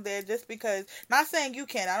inspiration on there just because, not saying you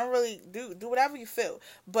can. I don't really do whatever you feel,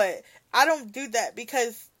 but I don't do that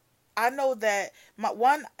because I know that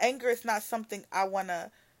anger is not something I want to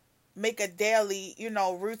make a daily,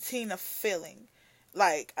 routine of feeling.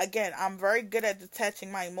 Like, again, I'm very good at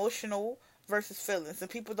detaching my emotional versus feelings. And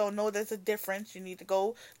people don't know there's a difference. You need to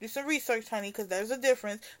go do some research, honey, because there's a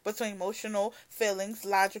difference between emotional, feelings,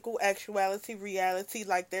 logical, actuality, reality.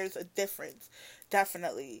 Like, there's a difference.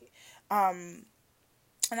 Definitely. And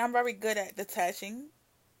I'm very good at detaching.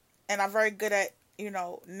 And I'm very good at,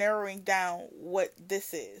 narrowing down what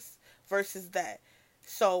this is versus that.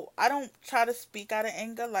 So I don't try to speak out of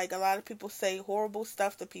anger. Like, a lot of people say horrible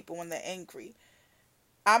stuff to people when they're angry.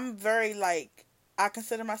 I'm very like, I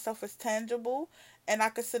consider myself as tangible, and I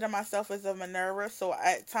consider myself as a Minerva. So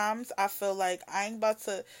at times I feel like I ain't about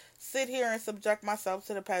to sit here and subject myself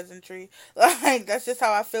to the peasantry. Like, that's just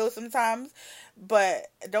how I feel sometimes. But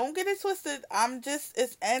don't get it twisted. I'm just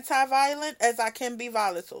as anti-violent as I can be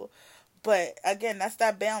volatile. But again, that's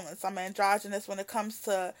that balance. I'm androgynous when it comes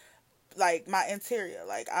to like my interior.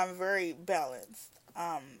 Like, I'm very balanced.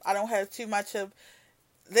 I don't have too much of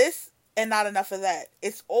this and not enough of that.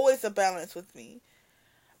 It's always a balance with me.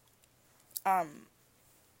 Um,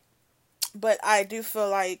 but I do feel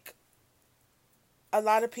like a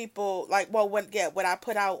lot of people like, well, what I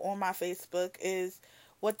put out on my Facebook is,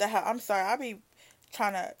 what the hell? I'm sorry, I be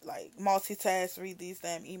trying to like multitask, read these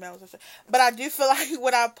damn emails and shit. But I do feel like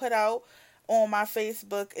what I put out on my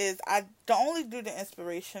Facebook is, I don't only do the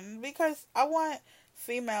inspiration because I want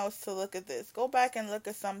females to look at this, go back and look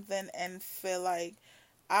at something and feel like,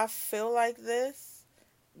 I feel like this,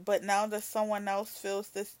 but now that someone else feels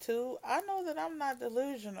this too, I know that I'm not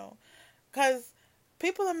delusional. Because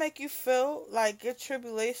people that make you feel like your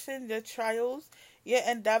tribulation, your trials, your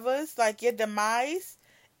endeavors, like your demise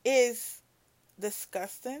is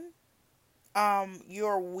disgusting.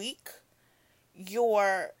 You're weak.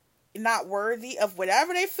 You're not worthy of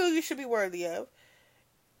whatever they feel you should be worthy of.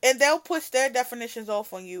 And they'll push their definitions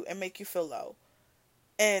off on you and make you feel low.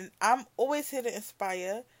 And I'm always here to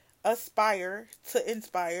aspire to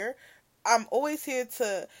inspire. I'm always here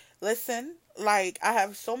to listen. Like, I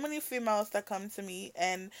have so many females that come to me,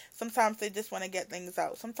 and sometimes they just want to get things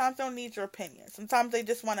out. Sometimes they don't need your opinion. Sometimes they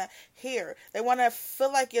just want to hear. They want to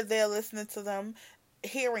feel like you're there listening to them,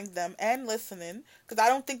 hearing them, and listening. Because I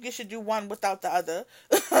don't think you should do one without the other.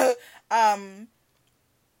 And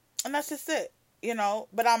that's just it.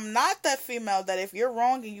 But I'm not that female that if you're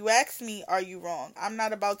wrong and you ask me, are you wrong? I'm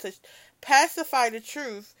not about to pacify the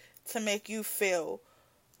truth to make you feel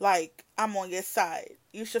like I'm on your side.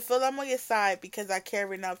 You should feel I'm on your side because I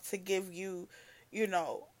care enough to give you,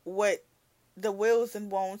 what the wills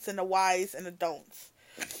and won'ts and the whys and the don'ts.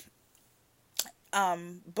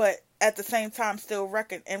 But at the same time, still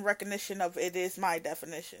in recognition of it is my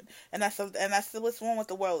definition, and that's what's wrong with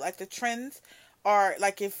the world. Like, the trends are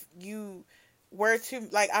like, if you were to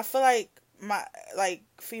like, I feel like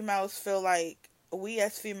females feel like, we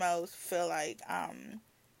as females feel like,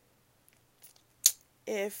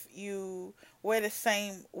 if you wear the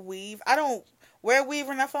same weave, I don't wear weave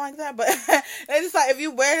or nothing like that, but it's just like, if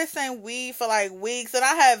you wear the same weave for like weeks, and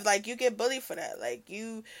I have like, you get bullied for that. Like,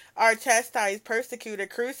 you are chastised, persecuted,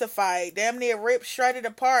 crucified, damn near ripped, shredded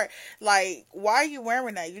apart. Like, why are you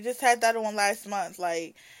wearing that? You just had that on last month.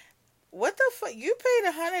 Like, what the fuck? You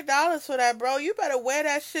paid $100 for that, bro. You better wear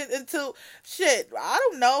that shit until shit. I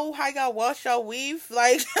don't know how y'all wash your weave,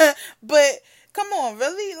 like, but come on,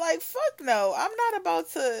 really? Like, fuck no. I'm not about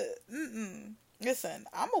to. Listen,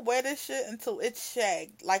 I'm gonna wear this shit until it's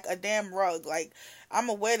shagged like a damn rug. Like, I'm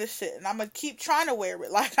gonna wear this shit and I'm gonna keep trying to wear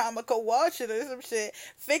it. Like, I'm gonna go wash it or some shit,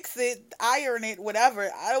 fix it, iron it, whatever.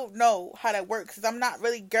 I don't know how that works because I'm not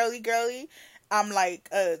really girly. I'm like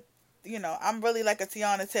I'm really like a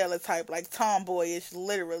Tiana Taylor type, like tomboyish,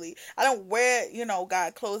 literally. I don't wear,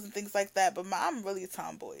 God clothes and things like that, but I'm really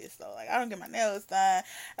tomboyish, though. Like, I don't get my nails done.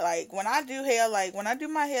 Like, when I do hair, when I do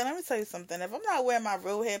my hair, let me tell you something. If I'm not wearing my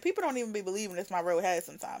real hair, people don't even be believing it's my real hair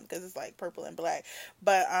sometimes, because it's, like, purple and black.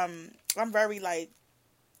 But, I'm very, like,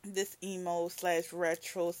 this emo /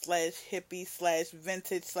 retro / hippie /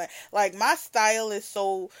 vintage / like, my style is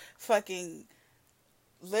so fucking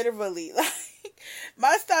literally, like,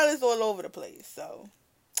 my style is all over the place. So,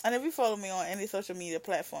 and if you follow me on any social media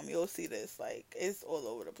platform, you'll see this. Like, it's all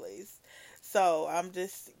over the place. So,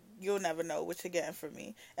 you'll never know what you're getting from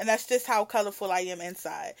me. And that's just how colorful I am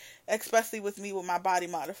inside. Especially with me with my body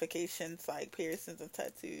modifications, like piercings and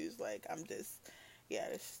tattoos. Like,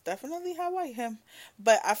 it's definitely how I am.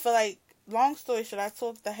 But I feel like, long story short, I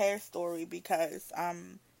took the hair story because,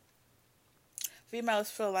 females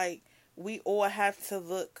feel like we all have to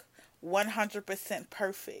look 100%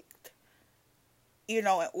 perfect, in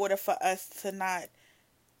order for us to not,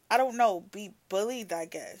 I don't know, be bullied, I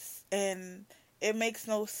guess. And it makes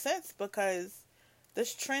no sense because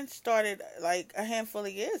this trend started like a handful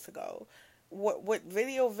of years ago. With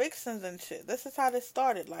video vixens and shit. This is how this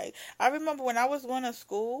started. Like, I remember when I was going to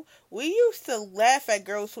school, we used to laugh at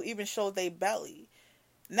girls who even showed their belly.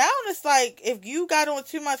 Now it's like, if you got on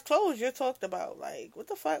too much clothes, you're talked about. Like, what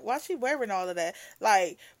the fuck? Why she wearing all of that?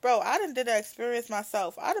 Like, bro, I done did that experience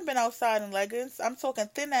myself. I done been outside in leggings. I'm talking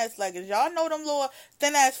thin-ass leggings. Y'all know them little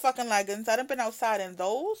thin-ass fucking leggings. I done been outside in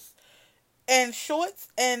those. and shorts,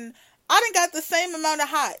 and I done got the same amount of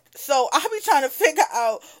hot. So I be trying to figure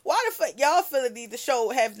out why the fuck y'all feel the need to show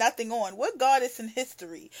have nothing on. What goddess in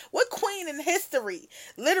history? What queen in history?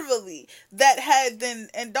 Literally that had then,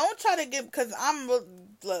 and don't try to get, because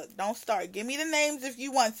look, don't start. Give me the names if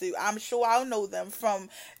you want to. I'm sure I'll know them from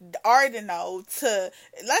Ardeno to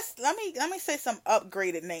let me say some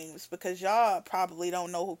upgraded names, because y'all probably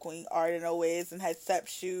don't know who Queen Ardeno is and has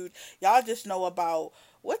Septude. Y'all just know about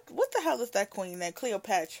what the hell is that queen? That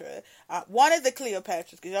Cleopatra, one of the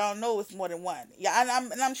Cleopatras, because y'all know it's more than one. Yeah,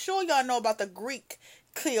 and I'm sure y'all know about the Greek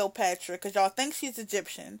Cleopatra, because y'all think she's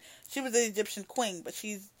Egyptian. She was the Egyptian queen, but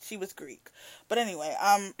she was Greek. But anyway,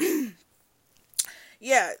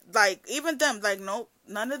 yeah, like even them, like nope,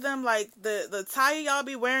 none of them, like the attire y'all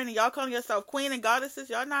be wearing and y'all calling yourself queen and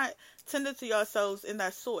goddesses, y'all not tender to yourselves in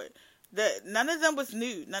that sort. That none of them was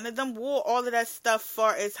nude. None of them wore all of that stuff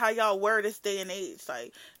far as how y'all wear this day and age.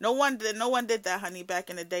 Like no one did that, honey, back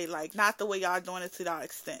in the day. Like not the way y'all doing it to that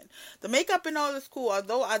extent. The makeup and all is cool,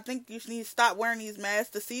 although I think you need to stop wearing these masks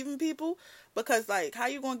deceiving people, because like how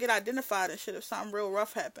you gonna get identified and shit if something real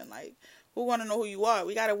rough happened? Like who wanna know who you are?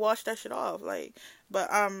 We gotta wash that shit off. Like, but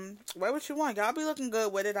wear what you want. Y'all be looking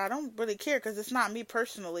good with it. I don't really care, because it's not me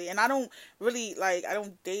personally, and I don't really like. I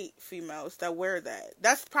don't date females that wear that.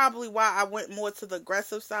 That's probably why I went more to the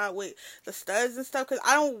aggressive side with the studs and stuff, because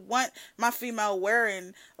I don't want my female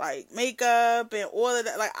wearing like makeup and all of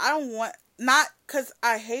that. Like I don't want, not because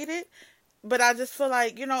I hate it, but I just feel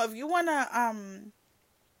like, if you wanna I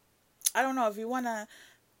don't know, if you wanna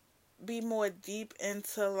be more deep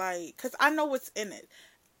into like, because I know what's in it.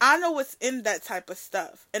 I know what's in that type of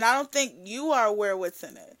stuff, and I don't think you are aware what's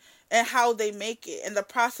in it and how they make it and the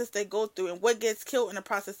process they go through and what gets killed in the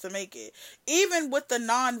process to make it. Even with the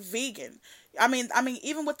non-vegan, I mean,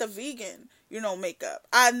 even with the vegan, makeup,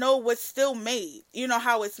 I know what's still made. You know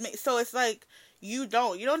how it's made, so it's like you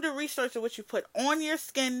don't do research of what you put on your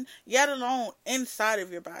skin, yet alone inside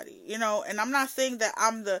of your body. And I'm not saying that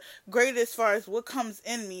I'm the greatest as far as what comes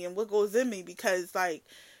in me and what goes in me, because like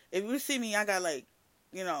if you see me, I got like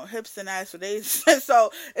hips and ass for days.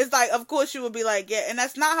 So it's like, of course you would be like, yeah, and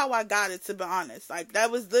that's not how I got it, to be honest. Like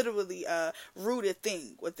that was literally a rooted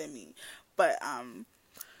thing within me. But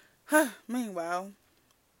meanwhile,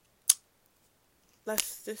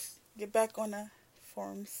 let's just get back on the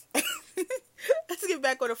forms. Let's get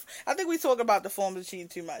back on I think we talk about the forms of cheating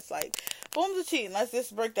too much. Like forms of cheating, let's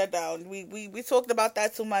just break that down. We talked about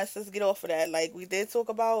that too much. Let's get off of that. Like we did talk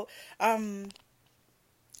about I'm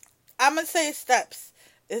gonna say steps.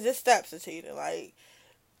 It's just steps to cheating. Like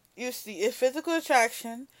you see, it's physical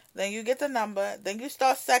attraction, then you get the number, then you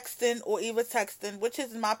start sexting or even texting, which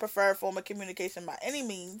is my preferred form of communication by any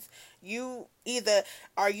means. You either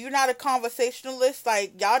are you not a conversationalist,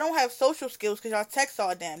 like y'all don't have social skills because y'all text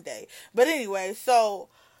all damn day. But anyway, so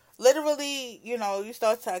literally, you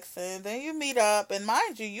start texting, then you meet up, and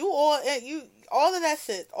mind you, all of that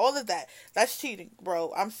shit, all of that's cheating,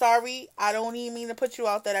 bro. I'm sorry, I don't even mean to put you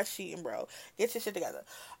out there. That's cheating, bro. Get your shit together.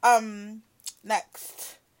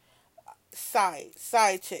 Next.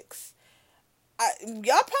 Side chicks. Y'all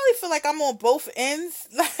probably feel like I'm on both ends,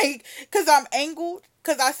 like, because I'm angled,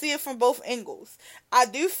 because I see it from both angles. I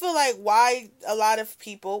do feel like why a lot of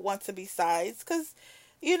people want to be sides, because,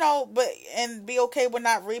 and be okay with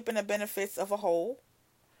not reaping the benefits of a whole.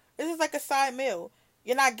 This is like a side meal.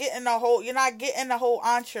 You're not getting the whole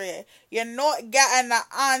entree. You're not getting the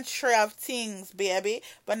entree of things, baby.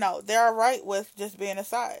 But no, they're alright with just being a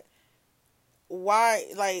side. Why,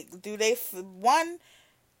 like, do they, one,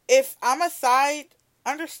 if I'm a side,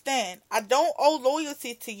 understand, I don't owe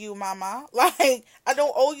loyalty to you, mama. Like, I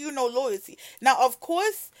don't owe you no loyalty. Now, of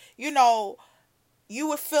course, you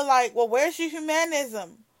would feel like, well, where's your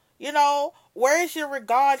humanism? Where's your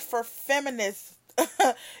regard for feminists?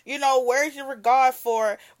 Where's your regard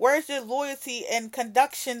for, where's your loyalty and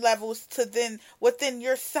conduction levels to then within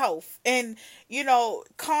yourself and,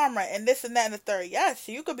 karma and this and that and the third. Yes,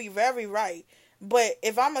 you could be very right. But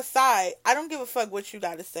if I'm a side, I don't give a fuck what you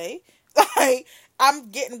got to say. Like, I'm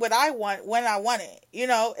getting what I want when I want it.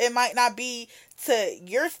 It might not be to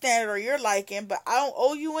your standard or your liking, but I don't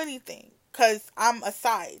owe you anything because I'm a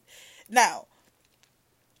side. Now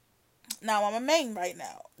I'm a main right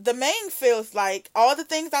now. The main feels like all the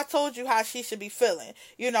things I told you how she should be feeling.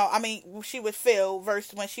 She would feel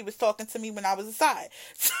versus when she was talking to me when I was aside.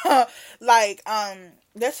 So, like,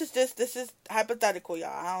 this is hypothetical, y'all.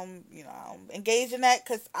 I don't engage in that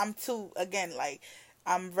because I'm too, again, like,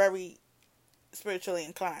 I'm very spiritually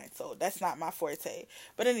inclined, so that's not my forte.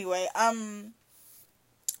 But anyway,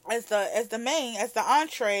 as the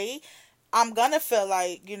entree, I'm gonna feel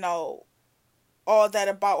like, all that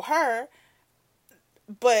about her,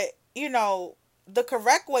 But, the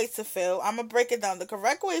correct way to feel, I'm gonna break it down. The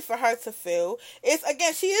correct way for her to feel is,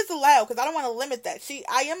 again, she is allowed, because I don't want to limit that.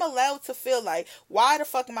 I am allowed to feel like, why the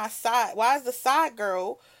fuck why is the side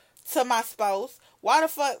girl to my spouse? Why the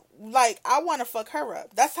fuck, like, I want to fuck her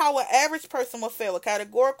up. That's how an average person would feel. A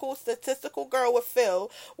categorical, statistical girl would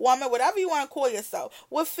feel, woman, whatever you want to call yourself,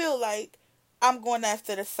 would feel like, I'm going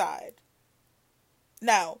after the side.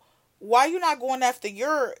 Now, why you not going after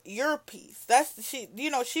your piece? That's she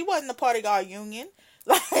wasn't a part of our union.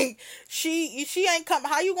 Like, she ain't come.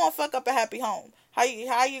 How you gonna fuck up a happy home? How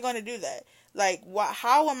you gonna do that? Like, what?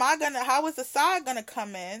 How is the side gonna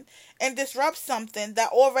come in and disrupt something that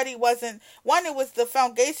already wasn't? One, it was the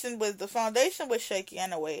foundation was shaky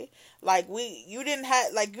anyway. Like, you didn't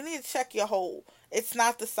have, like, you need to check your hole. It's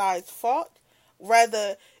not the side's fault.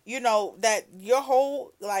 Rather, that your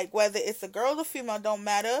whole, like, whether it's a girl or female, don't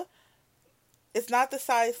matter. It's not the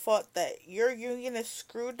side's fault that your union is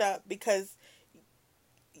screwed up because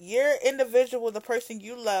your individual, the person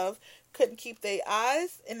you love, couldn't keep their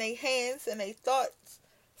eyes and their hands and their thoughts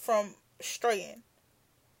from straying.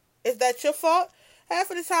 Is that your fault? Half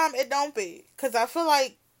of the time it don't be. Because I feel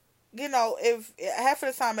like, if half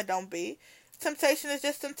of the time it don't be, temptation is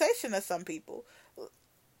just temptation to some people.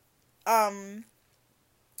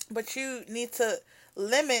 But you need to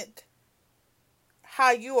limit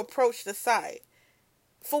how you approach the side.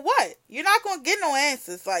 For what? You're not going to get no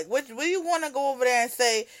answers. Like, what do you want to go over there and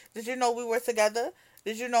say, did you know we were together?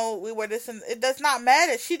 Did you know we were this? And it does not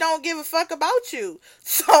matter. She don't give a fuck about you.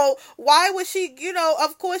 So why would she,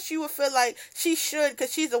 of course you would feel like she should,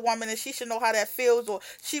 because she's a woman and she should know how that feels, or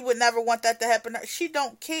she would never want that to happen to her. She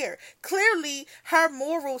don't care. Clearly, her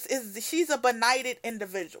morals is she's a benighted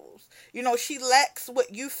individual. She lacks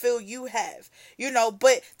what you feel you have.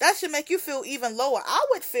 But that should make you feel even lower. I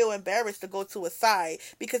would feel embarrassed to go to a side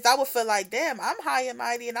because I would feel like, damn, I'm high and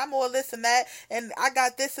mighty and I'm all this and that and I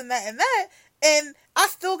got this and that and that. And I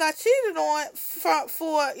still got cheated on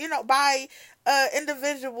by an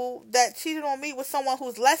individual that cheated on me with someone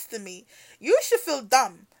who's less than me. You should feel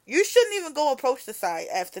dumb. You shouldn't even go approach the side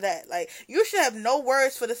after that. Like, you should have no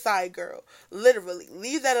words for the side girl. Literally.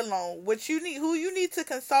 Leave that alone. Who you need to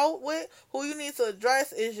consult with, who you need to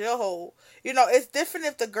address is your whole. It's different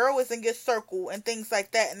if the girl is in your circle and things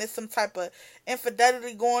like that, and there's some type of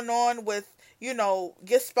infidelity going on with,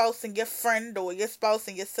 your spouse and your friend, or your spouse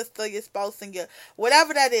and your sister, your spouse and your,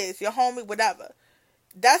 whatever that is, your homie, whatever.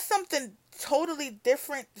 That's something totally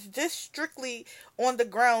different, just strictly on the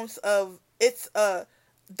grounds of it's a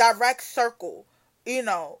direct circle,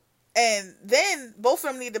 and then both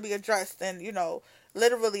of them need to be addressed and,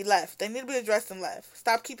 literally left. They need to be addressed and left.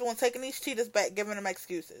 Stop keeping on taking these cheaters back, giving them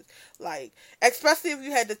excuses. Like, especially if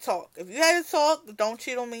you had to talk. If you had to talk, don't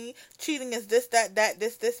cheat on me. Cheating is this, that,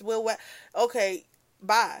 this, will, what. Okay,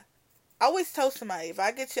 bye. I always tell somebody, if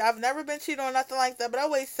I get you, I've never been cheated on, nothing like that, but I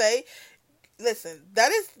always say, listen,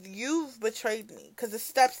 that is, you've betrayed me, because there's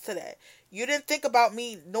steps to that. You didn't think about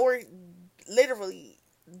me, nor literally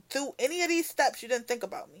through any of these steps, you didn't think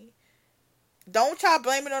about me. Don't try to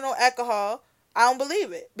blame it on no alcohol. I don't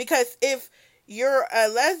believe it. Because if you're a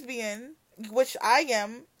lesbian, which I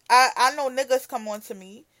am, I know niggas come on to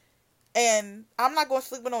me, and I'm not going to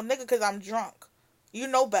sleep with no nigga because I'm drunk. You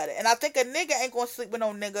know better. And I think a nigga ain't going to sleep with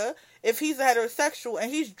no nigga if he's a heterosexual and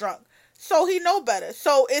he's drunk. So he know better.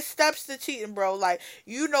 So it steps to cheating, bro. Like,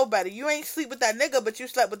 you know better. You ain't sleep with that nigga, but you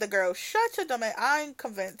slept with the girl. Shut your dumb ass. I ain't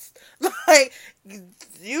convinced. Like,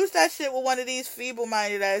 use that shit with one of these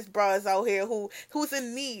feeble-minded ass bras out here who's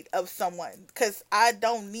in need of someone. Because I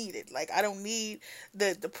don't need it. Like, I don't need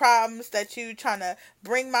the problems that you trying to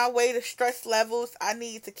bring my way, the stress levels. I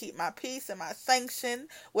need to keep my peace and my sanction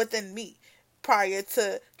within me, prior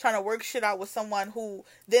to trying to work shit out with someone who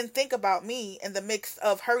didn't think about me in the mix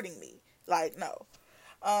of hurting me. Like, no.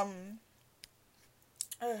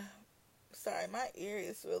 Sorry, my ear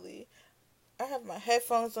is really, I have my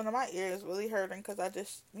headphones on and my ear is really hurting because I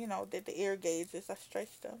just, did the ear gauges. I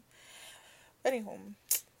stretched them. Anyway,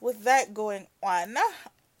 with that going on,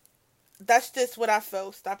 that's just what I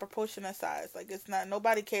felt. Stop approaching the size. Like, it's not,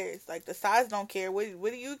 nobody cares. Like, the size don't care. What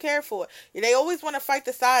do you care for? They always want to fight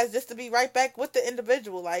the size just to be right back with the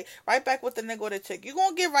individual. Like, right back with the nigga or the chick. You're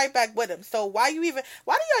going to get right back with him. So why do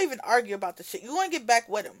y'all even argue about the shit? You're going to get back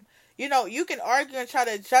with him. You can argue and try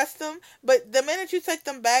to adjust them, but the minute you take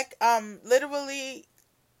them back, literally,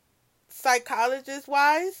 psychologist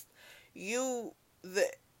wise,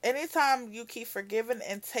 anytime you keep forgiving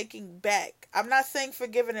and taking back, I'm not saying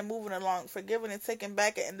forgiving and moving along, forgiving and taking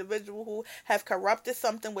back an individual who have corrupted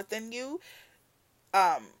something within you,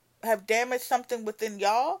 have damaged something within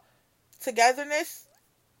y'all togetherness,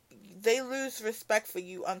 they lose respect for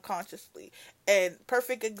you unconsciously. And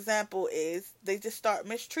perfect example is they just start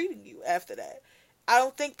mistreating you after that. I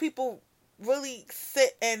don't think people really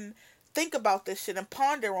sit and think about this shit and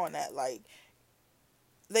ponder on that. Like,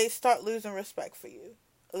 they start losing respect for you,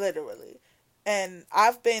 literally. And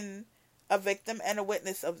I've been a victim and a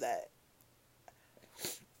witness of that.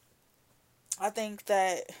 I think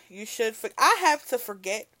that you should. I have to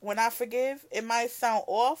forget when I forgive. It might sound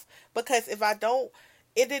off because if I don't,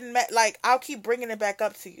 it didn't matter. Like, I'll keep bringing it back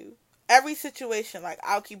up to you. Every situation, like,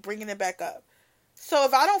 I'll keep bringing it back up. So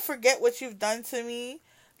if I don't forget what you've done to me,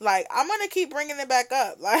 like, I'm gonna keep bringing it back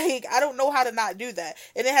up. Like, I don't know how to not do that,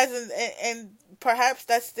 and it hasn't. And perhaps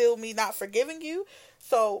that's still me not forgiving you.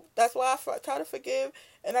 So that's why I try to forgive,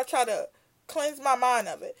 and I try to cleanse my mind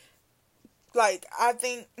of it. Like, I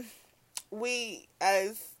think we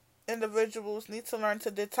as individuals need to learn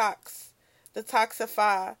to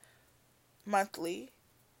detoxify monthly,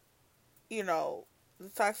 you know,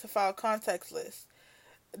 detoxify our context list,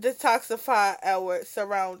 detoxify our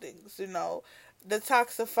surroundings,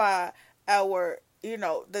 detoxify our,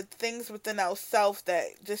 the things within ourselves that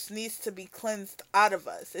just needs to be cleansed out of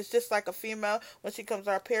us. It's just like a female, when she comes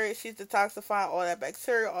to her period, she's detoxifying all that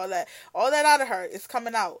bacteria, all that out of her is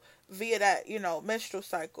coming out via that, menstrual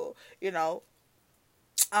cycle,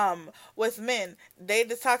 with men, they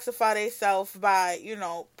detoxify themselves by,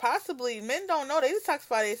 possibly men don't know they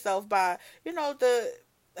detoxify themselves by, the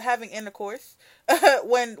having intercourse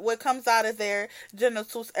when what comes out of their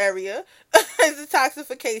genitals area is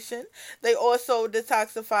detoxification. They also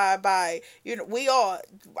detoxify by, we all,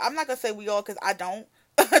 I'm not gonna say we all because I don't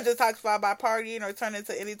detoxify by partying or turn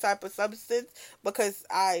into any type of substance because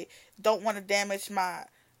I don't want to damage my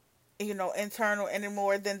internal any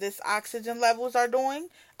more than this oxygen levels are doing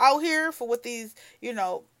out here for what these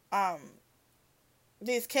chemtrails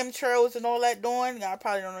and all that doing. I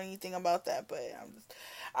probably don't know anything about that, but I'm just,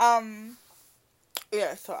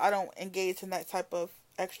 yeah, so I don't engage in that type of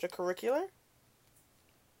extracurricular.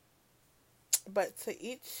 But to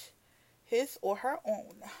each his or her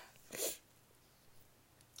own.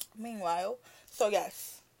 Meanwhile, so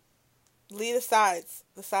yes, leave the sides.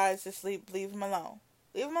 The sides, just leave them alone.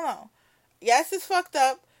 Leave them alone. Yes, it's fucked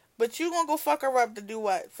up, but you gonna go fuck her up to do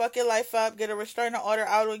what? Fuck your life up, get a restraining order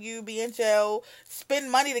out on you, be in jail,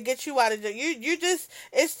 spend money to get you out of jail. You just,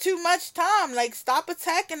 it's too much time. Like, stop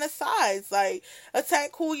attacking the sides. Like,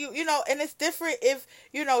 attack who and it's different if,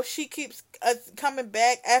 she keeps coming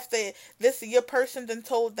back after this, your person then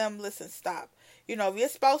told them, listen, stop. If your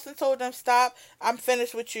spouse and told them, stop, I'm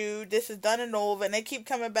finished with you, this is done and over, and they keep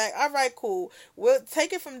coming back, all right, cool, we'll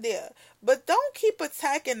take it from there. But don't keep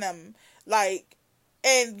attacking them, like,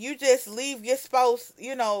 and you just leave your spouse,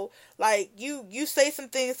 like, you say some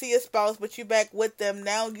things to your spouse, but you back with them.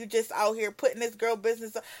 Now you just out here putting this girl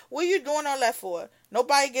business up. What are you doing all that for?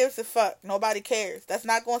 Nobody gives a fuck. Nobody cares. That's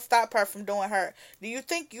not going to stop her from doing her. Do you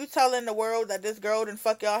think you telling the world that this girl done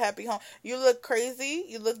fuck y'all happy home? You look crazy.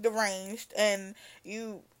 You look deranged. And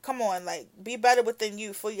you, come on, like, be better within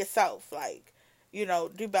you for yourself. Like,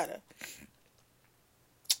 do better.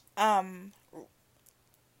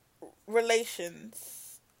 Relations.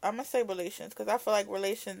 I'm gonna say relations because I feel like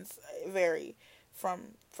relations vary from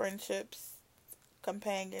friendships,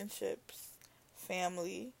 companionships,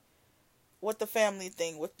 family. What the family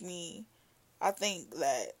thing with me, I think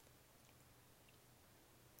that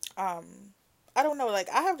I don't know, like,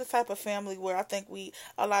 I have the type of family where I think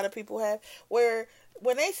a lot of people have, where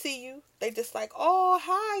when they see you, they just like, oh,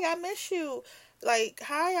 hi, I miss you. Like,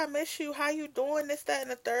 hi, I miss you. How you doing? This, that,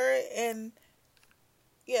 and the third. And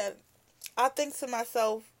yeah, I think to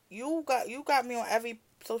myself, you got me on every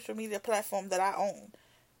social media platform that I own.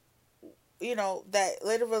 That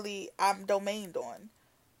literally I'm domained on.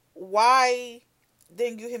 Why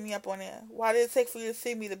didn't you hit me up on there? Why did it take for you to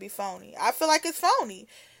see me to be phony? I feel like it's phony.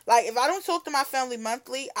 Like, if I don't talk to my family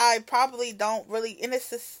monthly, I probably don't really, and it's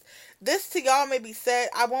just, this to y'all may be said,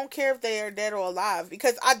 I won't care if they are dead or alive,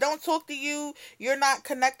 because I don't talk to you, you're not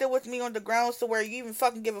connected with me on the grounds to where you even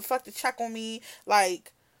fucking give a fuck to check on me,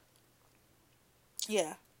 like,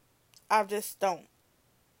 yeah, I just don't,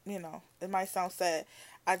 it might sound sad,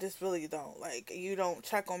 I just really don't. Like, you don't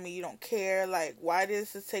check on me, you don't care. Like, why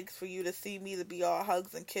does it take for you to see me to be all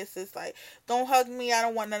hugs and kisses? Like, don't hug me, I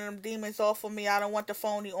don't want none of them demons off of me, I don't want the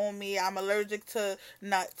phony on me, I'm allergic to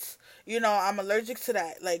nuts. I'm allergic to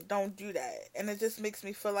that. Like, don't do that. And it just makes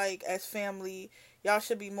me feel like, as family, y'all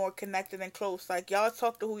should be more connected and close. Like, y'all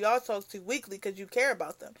talk to who y'all talk to weekly because you care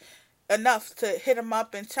about them enough to hit them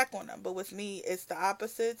up and check on them. But with me, it's the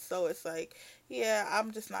opposite. So it's like, yeah,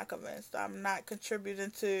 I'm just not convinced. I'm not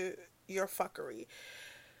contributing to your fuckery.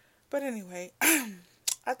 But anyway,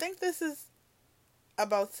 I think this is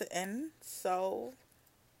about to end, so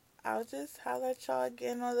I'll just holler at y'all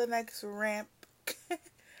again on the next rant,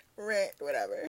 whatever.